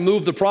God to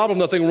remove the problem,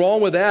 nothing wrong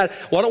with that,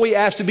 why don't we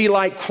ask to be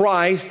like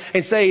Christ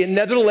and say,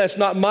 "Nevertheless,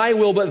 not my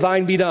will, but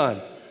thine be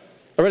done."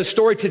 I read a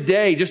story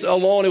today, just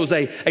alone. It was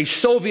a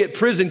Soviet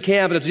prison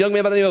camp, and it's a young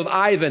man by the name of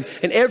Ivan.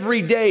 And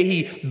every day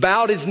he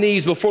bowed his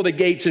knees before the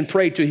gates and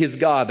prayed to his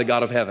God, the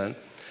God of heaven.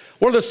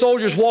 One of the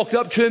soldiers walked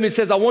up to him and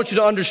says, "I want you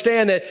to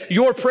understand that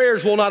your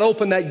prayers will not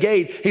open that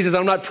gate." He says,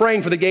 "I'm not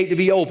praying for the gate to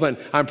be open.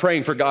 I'm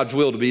praying for God's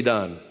will to be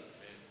done."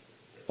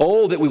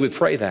 Oh, that we would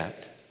pray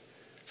that.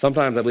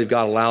 Sometimes I believe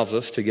God allows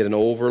us to get an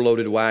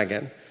overloaded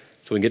wagon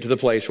so we can get to the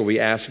place where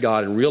we ask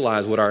God and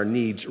realize what our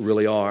needs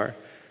really are.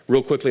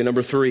 Real quickly,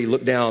 number 3,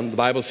 look down. The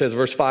Bible says,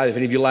 verse 5, "If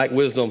any of you lack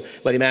wisdom,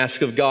 let him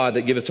ask of God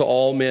that giveth to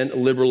all men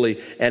liberally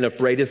and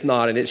upbraideth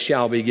not, and it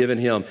shall be given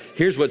him."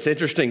 Here's what's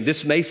interesting.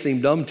 This may seem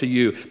dumb to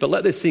you, but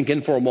let this sink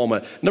in for a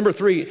moment. Number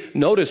 3,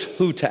 notice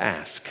who to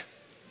ask.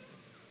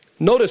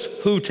 Notice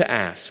who to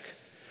ask.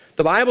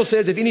 The Bible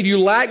says, "If any of you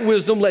lack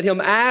wisdom, let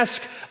him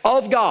ask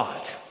of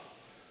God."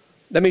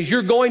 That means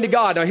you're going to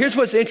God. Now, here's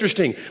what's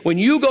interesting. When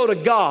you go to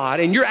God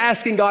and you're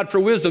asking God for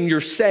wisdom,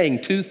 you're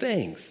saying two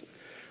things.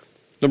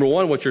 Number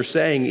one, what you're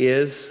saying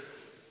is,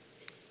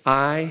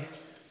 "I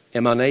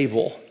am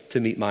unable to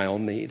meet my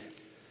own need."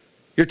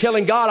 You're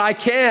telling God, "I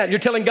can't." You're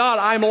telling God,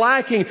 "I'm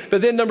lacking."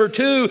 But then number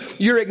 2,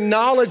 you're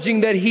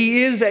acknowledging that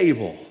he is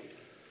able.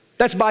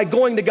 That's by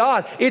going to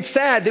God. It's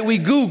sad that we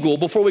Google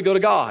before we go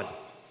to God.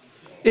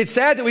 It's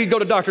sad that we go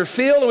to Dr.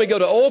 Phil and we go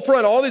to Oprah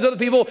and all these other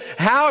people.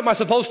 How am I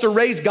supposed to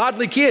raise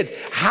godly kids?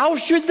 How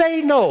should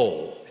they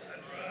know?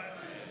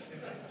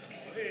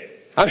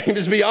 I mean,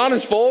 just be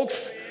honest,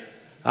 folks.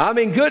 I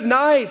mean, good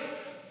night.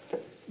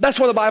 That's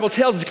why the Bible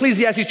tells us,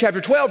 Ecclesiastes chapter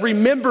 12,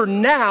 remember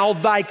now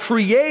thy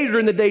Creator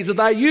in the days of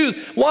thy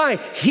youth. Why?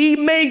 He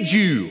made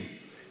you.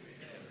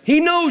 He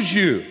knows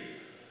you.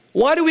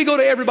 Why do we go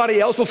to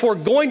everybody else before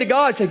going to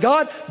God and say,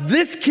 God,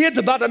 this kid's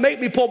about to make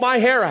me pull my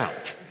hair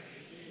out.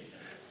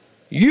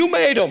 You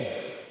made him.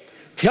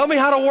 Tell me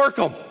how to work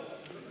them.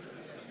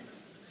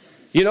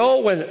 You know,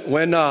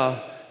 when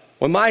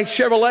my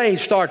Chevrolet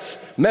starts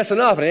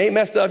messing up, and it ain't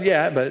messed up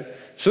yet, but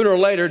sooner or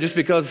later, just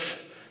because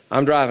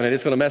I'm driving it,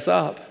 it's going to mess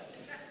up.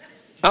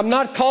 I'm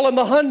not calling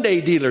the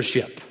Hyundai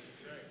dealership.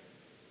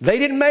 They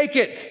didn't make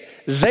it.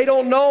 They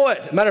don't know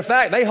it. Matter of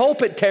fact, they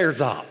hope it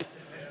tears up.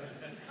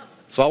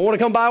 So I want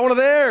to come buy one of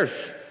theirs.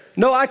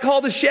 No, I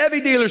call the Chevy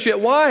dealership.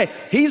 Why?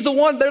 They're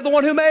the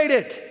one who made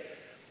it.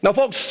 Now,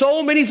 folks,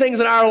 so many things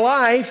in our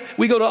life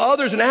we go to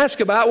others and ask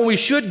about when we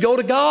should go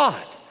to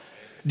God.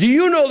 Do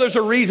you know there's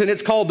a reason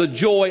it's called the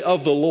joy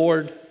of the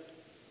Lord?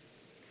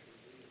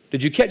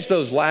 Did you catch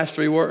those last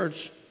three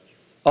words?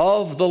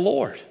 Of the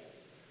Lord.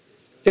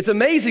 It's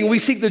amazing we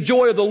seek the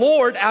joy of the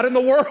Lord out in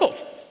the world.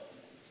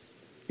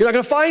 You're not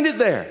going to find it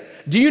there.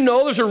 Do you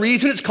know there's a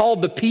reason it's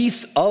called the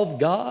peace of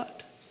God?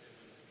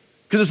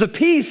 Because it's a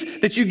peace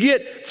that you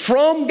get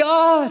from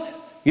God.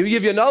 Let me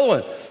give you another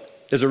one.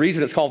 There's a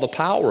reason it's called the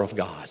power of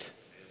God.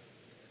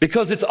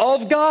 Because it's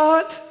of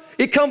God.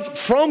 It comes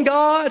from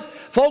God.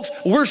 Folks,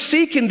 we're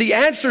seeking the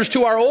answers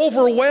to our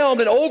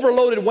overwhelmed and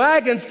overloaded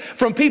wagons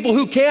from people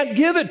who can't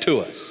give it to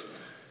us.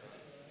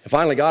 And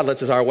finally, God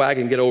lets our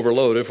wagon get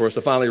overloaded for us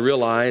to finally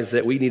realize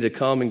that we need to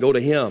come and go to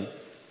Him.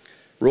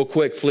 Real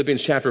quick,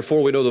 Philippians chapter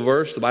 4, we know the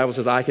verse. The Bible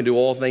says, I can do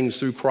all things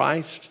through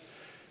Christ.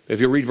 If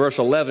you read verse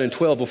 11 and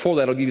 12 before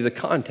that, it'll give you the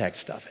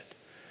context of it.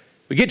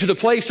 We get to the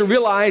place to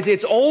realize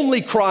it's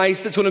only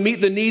Christ that's going to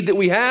meet the need that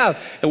we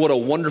have. And what a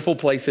wonderful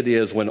place it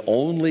is when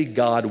only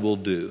God will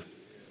do.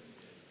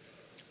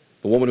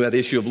 The woman who had the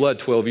issue of blood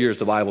 12 years,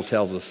 the Bible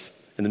tells us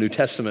in the New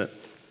Testament.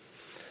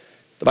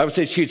 The Bible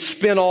says she'd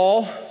spent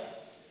all,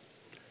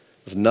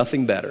 with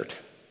nothing bettered.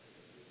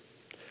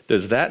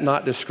 Does that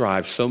not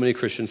describe so many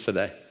Christians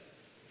today?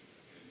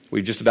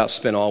 We've just about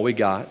spent all we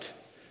got.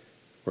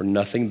 We're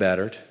nothing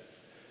bettered.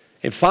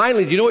 And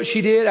finally, do you know what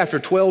she did after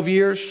 12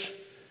 years?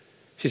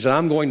 She said,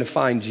 I'm going to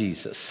find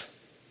Jesus.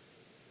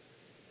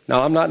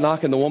 Now, I'm not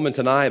knocking the woman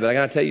tonight, but I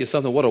got to tell you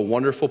something. What a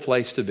wonderful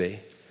place to be,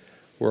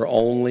 where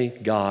only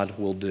God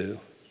will do.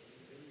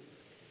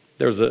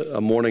 There was a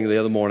morning, the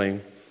other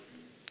morning,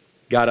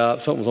 got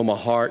up, something was on my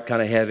heart,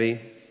 kind of heavy.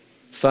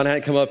 Sun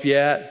hadn't come up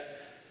yet.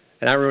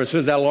 And I remember as soon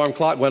as that alarm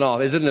clock went off,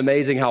 isn't it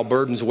amazing how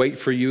burdens wait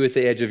for you at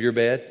the edge of your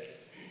bed?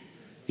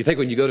 You think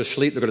when you go to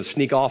sleep, they're going to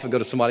sneak off and go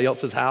to somebody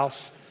else's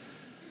house?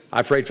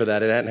 I prayed for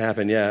that. It hadn't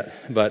happened yet.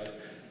 But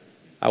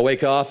I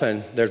wake up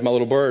and there's my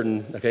little bird.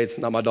 And, okay, it's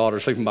not my daughter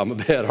sleeping by my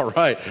bed. All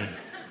right.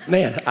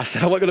 Man, I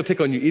said, I'm not going to pick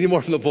on you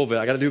anymore from the pulpit.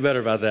 I got to do better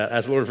about that.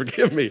 Ask the Lord to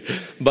forgive me.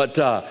 But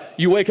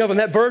you wake up and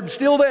that bird's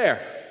still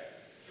there.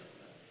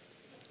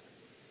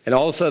 And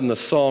all of a sudden the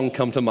song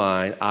come to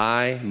mind,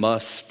 I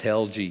must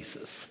tell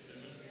Jesus.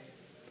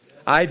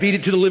 I beat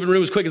it to the living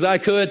room as quick as I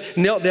could,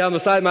 knelt down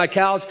beside my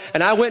couch,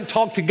 and I went and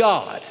talked to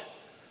God.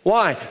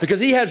 Why? Because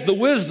He has the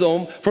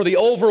wisdom for the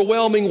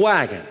overwhelming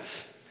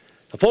wagons.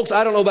 Now, folks,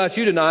 I don't know about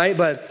you tonight,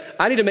 but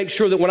I need to make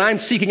sure that when I'm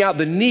seeking out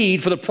the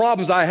need for the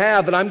problems I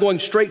have, that I'm going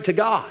straight to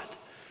God.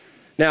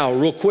 Now,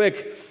 real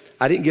quick,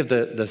 I didn't give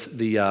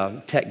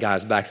the tech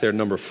guys back there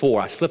number 4.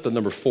 I slipped the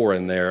number 4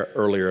 in there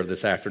earlier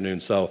this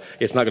afternoon, so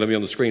it's not going to be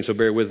on the screen, so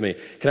bear with me.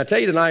 Can I tell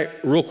you tonight,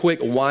 real quick,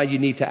 why you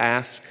need to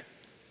ask?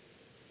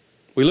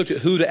 We looked at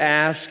who to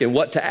ask and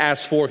what to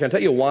ask for. Can I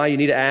tell you why you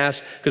need to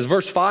ask? Because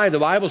verse 5, the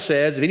Bible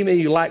says, if any man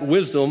you lack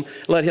wisdom,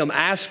 let him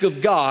ask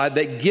of God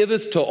that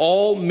giveth to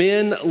all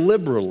men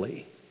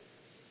liberally.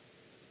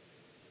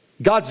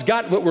 God's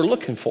got what we're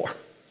looking for.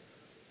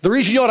 The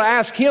reason you ought to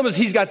ask Him is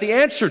He's got the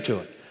answer to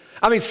it.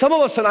 I mean, some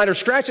of us tonight are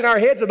scratching our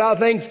heads about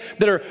things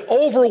that are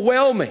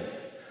overwhelming.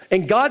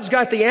 And God's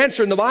got the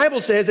answer. And the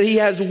Bible says that He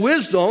has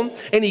wisdom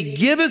and He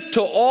giveth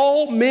to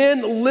all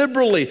men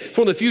liberally. It's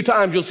one of the few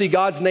times you'll see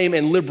God's name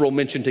and liberal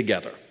mentioned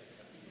together.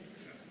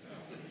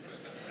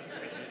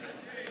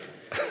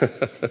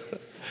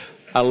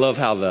 I love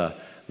how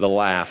the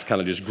laugh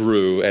kind of just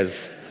grew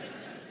as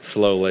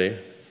slowly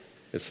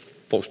as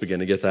folks begin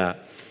to get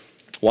that.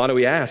 Why do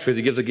we ask? Because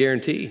He gives a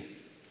guarantee.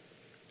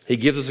 He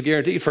gives us a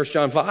guarantee. 1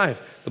 John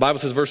 5, the Bible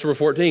says, verse number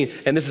 14,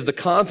 and this is the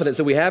confidence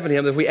that we have in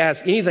Him, that if we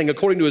ask anything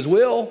according to His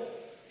will,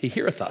 He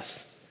heareth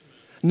us.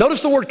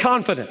 Notice the word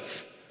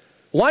confidence.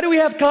 Why do we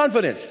have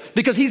confidence?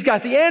 Because He's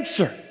got the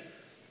answer.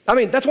 I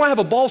mean, that's why I have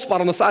a bald spot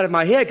on the side of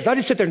my head, because I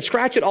just sit there and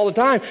scratch it all the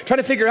time, trying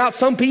to figure out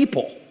some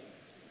people.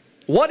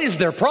 What is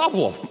their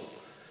problem?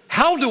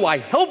 How do I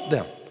help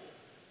them?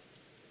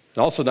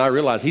 And also now I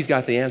realize He's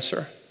got the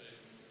answer.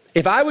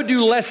 If I would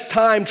do less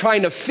time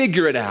trying to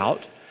figure it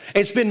out,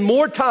 and spend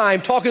more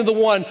time talking to the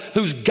one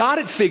who's got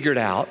it figured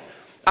out,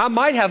 I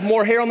might have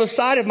more hair on the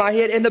side of my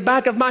head and the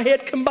back of my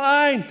head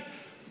combined.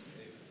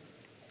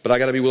 But I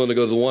got to be willing to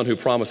go to the one who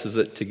promises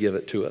it to give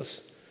it to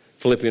us.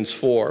 Philippians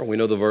 4, we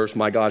know the verse,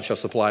 my God shall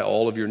supply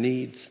all of your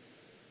needs.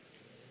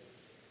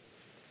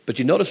 But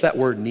you notice that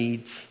word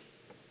needs?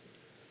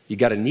 You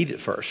got to need it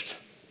first.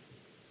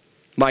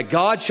 My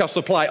God shall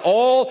supply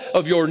all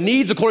of your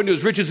needs according to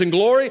his riches and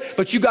glory,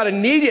 but you got to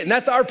need it, and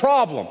that's our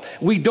problem.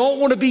 We don't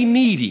want to be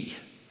needy.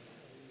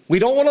 We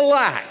don't want to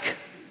lack.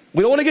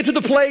 We don't want to get to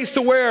the place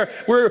to where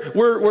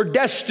we're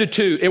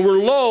destitute and we're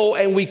low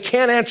and we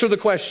can't answer the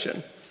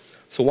question.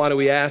 So why do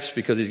we ask?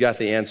 Because he's got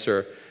the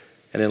answer.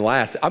 And then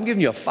last, I'm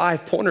giving you a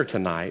 5-pointer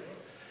tonight,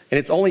 and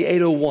it's only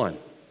 8:01.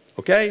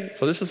 Okay?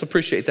 So let's just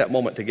appreciate that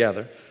moment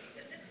together.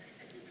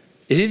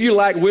 If any of you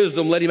lack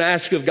wisdom, let him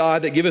ask of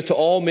God that giveth to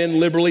all men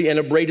liberally and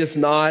upbraideth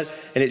not,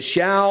 and it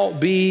shall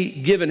be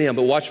given him.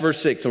 But watch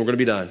verse 6, and we're going to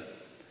be done.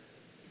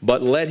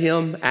 But let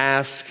him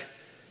ask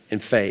in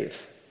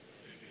faith.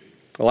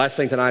 The last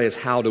thing tonight is,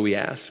 how do we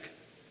ask?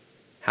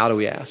 How do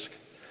we ask?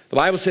 The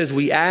Bible says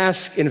we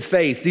ask in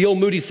faith. D.L.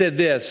 Moody said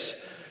this: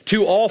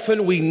 too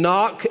often we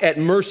knock at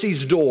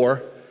mercy's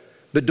door,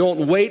 but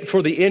don't wait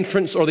for the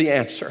entrance or the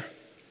answer.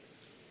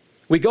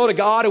 We go to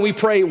God and we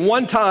pray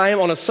one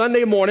time on a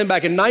Sunday morning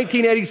back in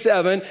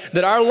 1987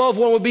 that our loved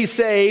one would be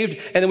saved,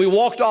 and then we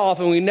walked off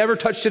and we never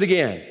touched it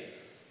again.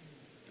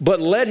 But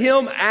let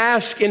him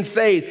ask in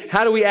faith.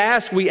 How do we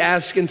ask? We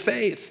ask in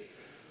faith.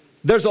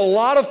 There's a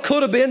lot of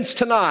could-have-beens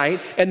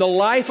tonight in the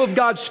life of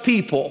God's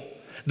people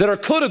that are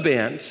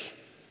could-have-beens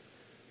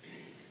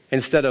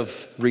instead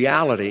of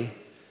reality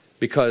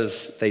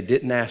because they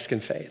didn't ask in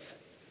faith.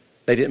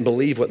 They didn't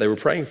believe what they were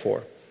praying for.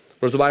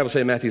 What does the Bible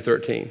say in Matthew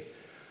 13?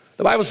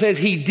 The Bible says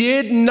he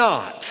did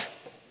not,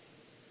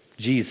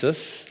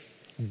 Jesus,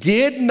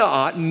 did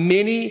not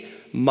many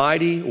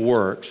mighty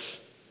works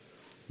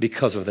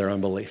because of their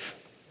unbelief.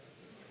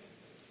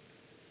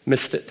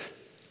 Missed it.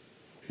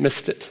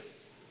 Missed it.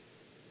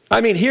 I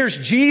mean, here's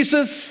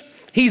Jesus.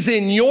 He's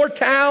in your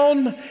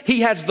town.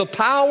 He has the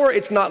power.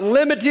 It's not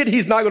limited.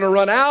 He's not going to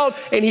run out.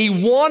 And he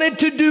wanted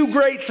to do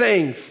great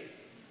things.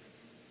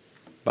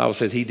 The Bible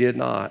says he did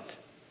not.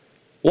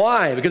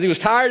 Why? Because he was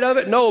tired of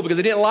it? No. Because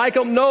he didn't like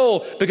them?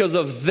 No. Because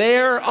of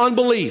their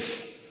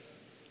unbelief.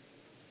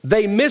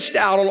 They missed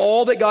out on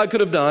all that God could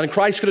have done and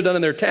Christ could have done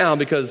in their town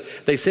because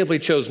they simply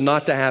chose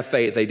not to have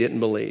faith. They didn't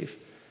believe.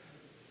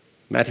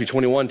 Matthew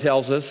 21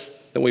 tells us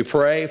that we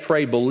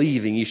pray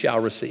believing ye shall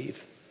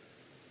receive.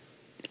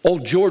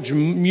 Old George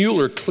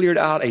Mueller cleared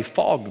out a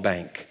fog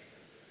bank.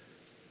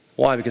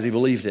 Why? Because he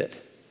believed it.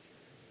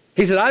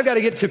 He said, I've got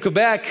to get to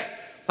Quebec.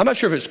 I'm not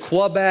sure if it's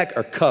Quebec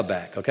or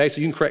Quebec, okay? So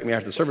you can correct me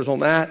after the service on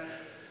that.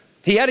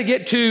 He had to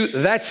get to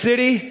that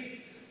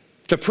city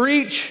to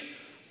preach.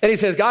 And he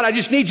says, God, I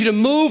just need you to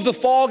move the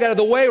fog out of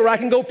the way where I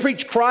can go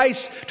preach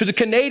Christ to the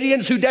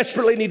Canadians who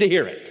desperately need to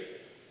hear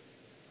it.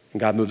 And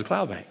God moved the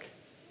cloud bank.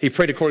 He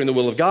prayed according to the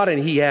will of God,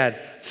 and he had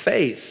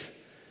faith.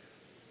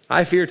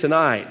 I fear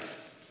tonight,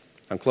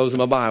 I'm closing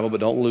my Bible, but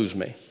don't lose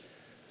me.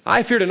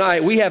 I fear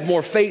tonight we have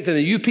more faith in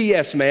a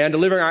UPS man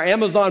delivering our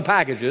Amazon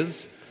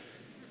packages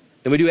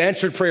than we do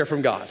answered prayer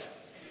from God.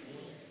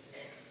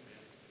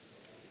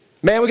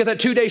 Man, we got that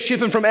 2-day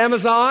shipping from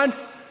Amazon,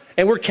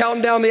 and we're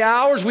counting down the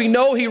hours. We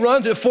know he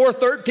runs at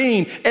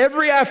 4:13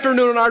 every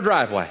afternoon in our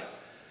driveway.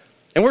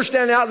 And we're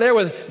standing out there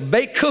with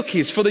baked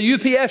cookies for the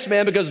UPS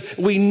man because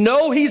we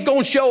know he's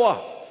going to show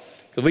up.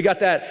 Because we got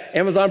that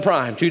Amazon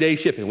Prime 2-day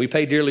shipping. We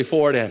pay dearly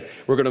for it, and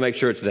we're going to make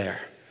sure it's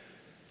there.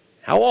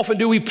 How often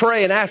do we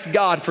pray and ask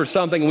God for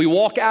something, and we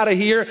walk out of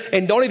here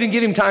and don't even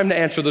give him time to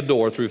answer the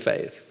door through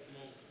faith?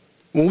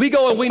 When we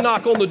go and we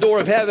knock on the door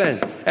of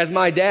heaven, as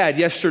my dad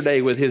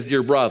yesterday with his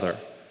dear brother,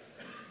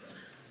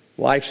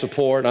 life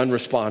support,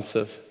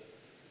 unresponsive,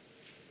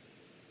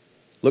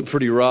 looked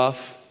pretty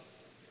rough.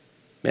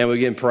 Man, we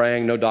begin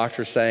praying, no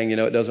doctor saying,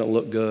 it doesn't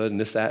look good, and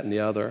this, that, and the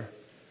other.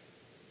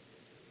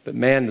 But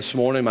man, this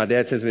morning, my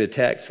dad sends me a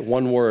text,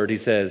 one word, he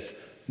says,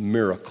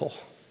 miracle.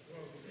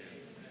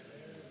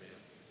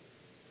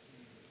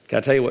 Can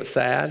I tell you what's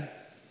sad?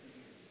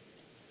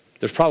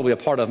 There's probably a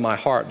part of my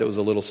heart that was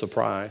a little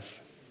surprised.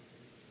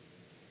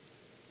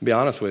 Be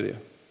honest with you.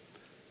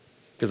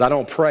 Because I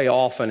don't pray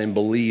often and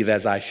believe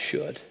as I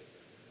should.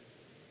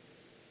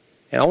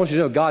 And I want you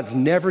to know God's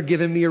never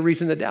given me a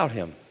reason to doubt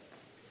him.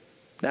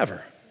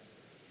 Never.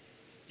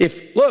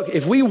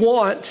 If we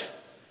want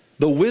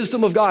the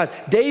wisdom of God,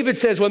 David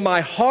says, when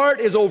my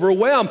heart is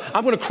overwhelmed,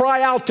 I'm going to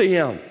cry out to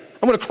him.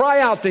 I'm going to cry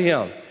out to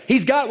him.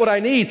 He's got what I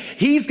need.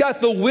 He's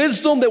got the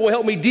wisdom that will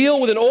help me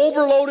deal with an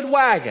overloaded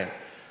wagon.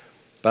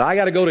 But I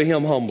got to go to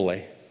him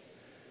humbly.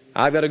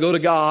 I've got to go to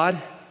God,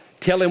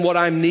 tell him what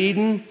I'm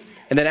needing,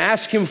 and then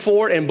ask him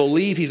for it and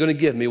believe he's going to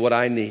give me what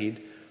I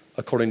need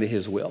according to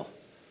his will.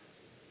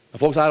 Now,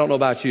 folks, I don't know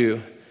about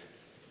you,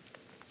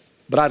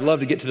 but I'd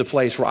love to get to the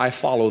place where I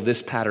follow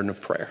this pattern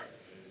of prayer.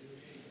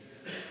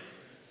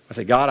 I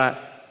say, God, I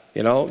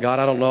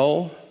don't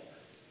know.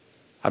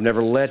 I've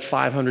never led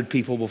 500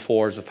 people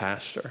before as a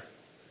pastor.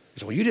 He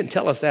said, well, you didn't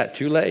tell us that.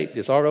 Too late.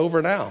 It's already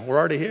over now. We're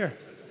already here.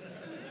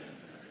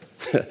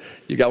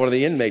 You got one of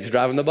the inmates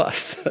driving the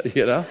bus,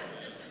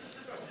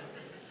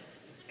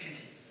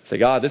 Say,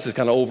 God, this is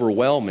kind of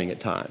overwhelming at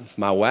times.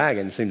 My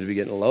wagon seems to be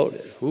getting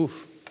loaded. Oof.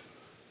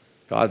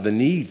 God, the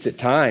needs at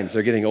times,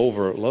 they're getting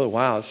overloaded.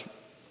 Wow, it's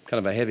kind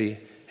of a heavy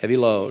heavy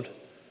load.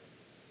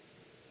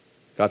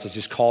 God says,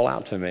 just call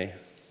out to me.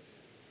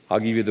 I'll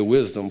give you the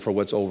wisdom for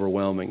what's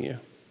overwhelming you.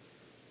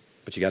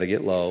 But you got to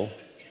get low.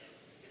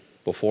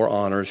 Before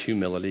honor is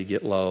humility.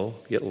 Get low,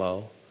 get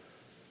low.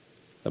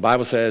 The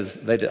Bible says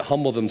they that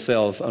humble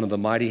themselves under the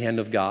mighty hand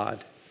of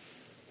God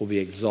will be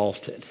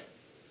exalted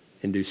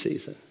in due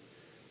season.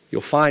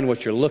 You'll find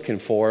what you're looking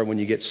for when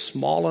you get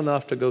small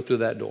enough to go through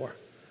that door.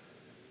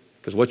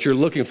 Because what you're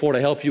looking for to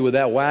help you with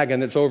that wagon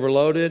that's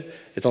overloaded,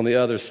 it's on the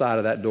other side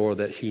of that door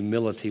that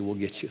humility will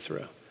get you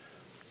through.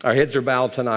 Our heads are bowed tonight.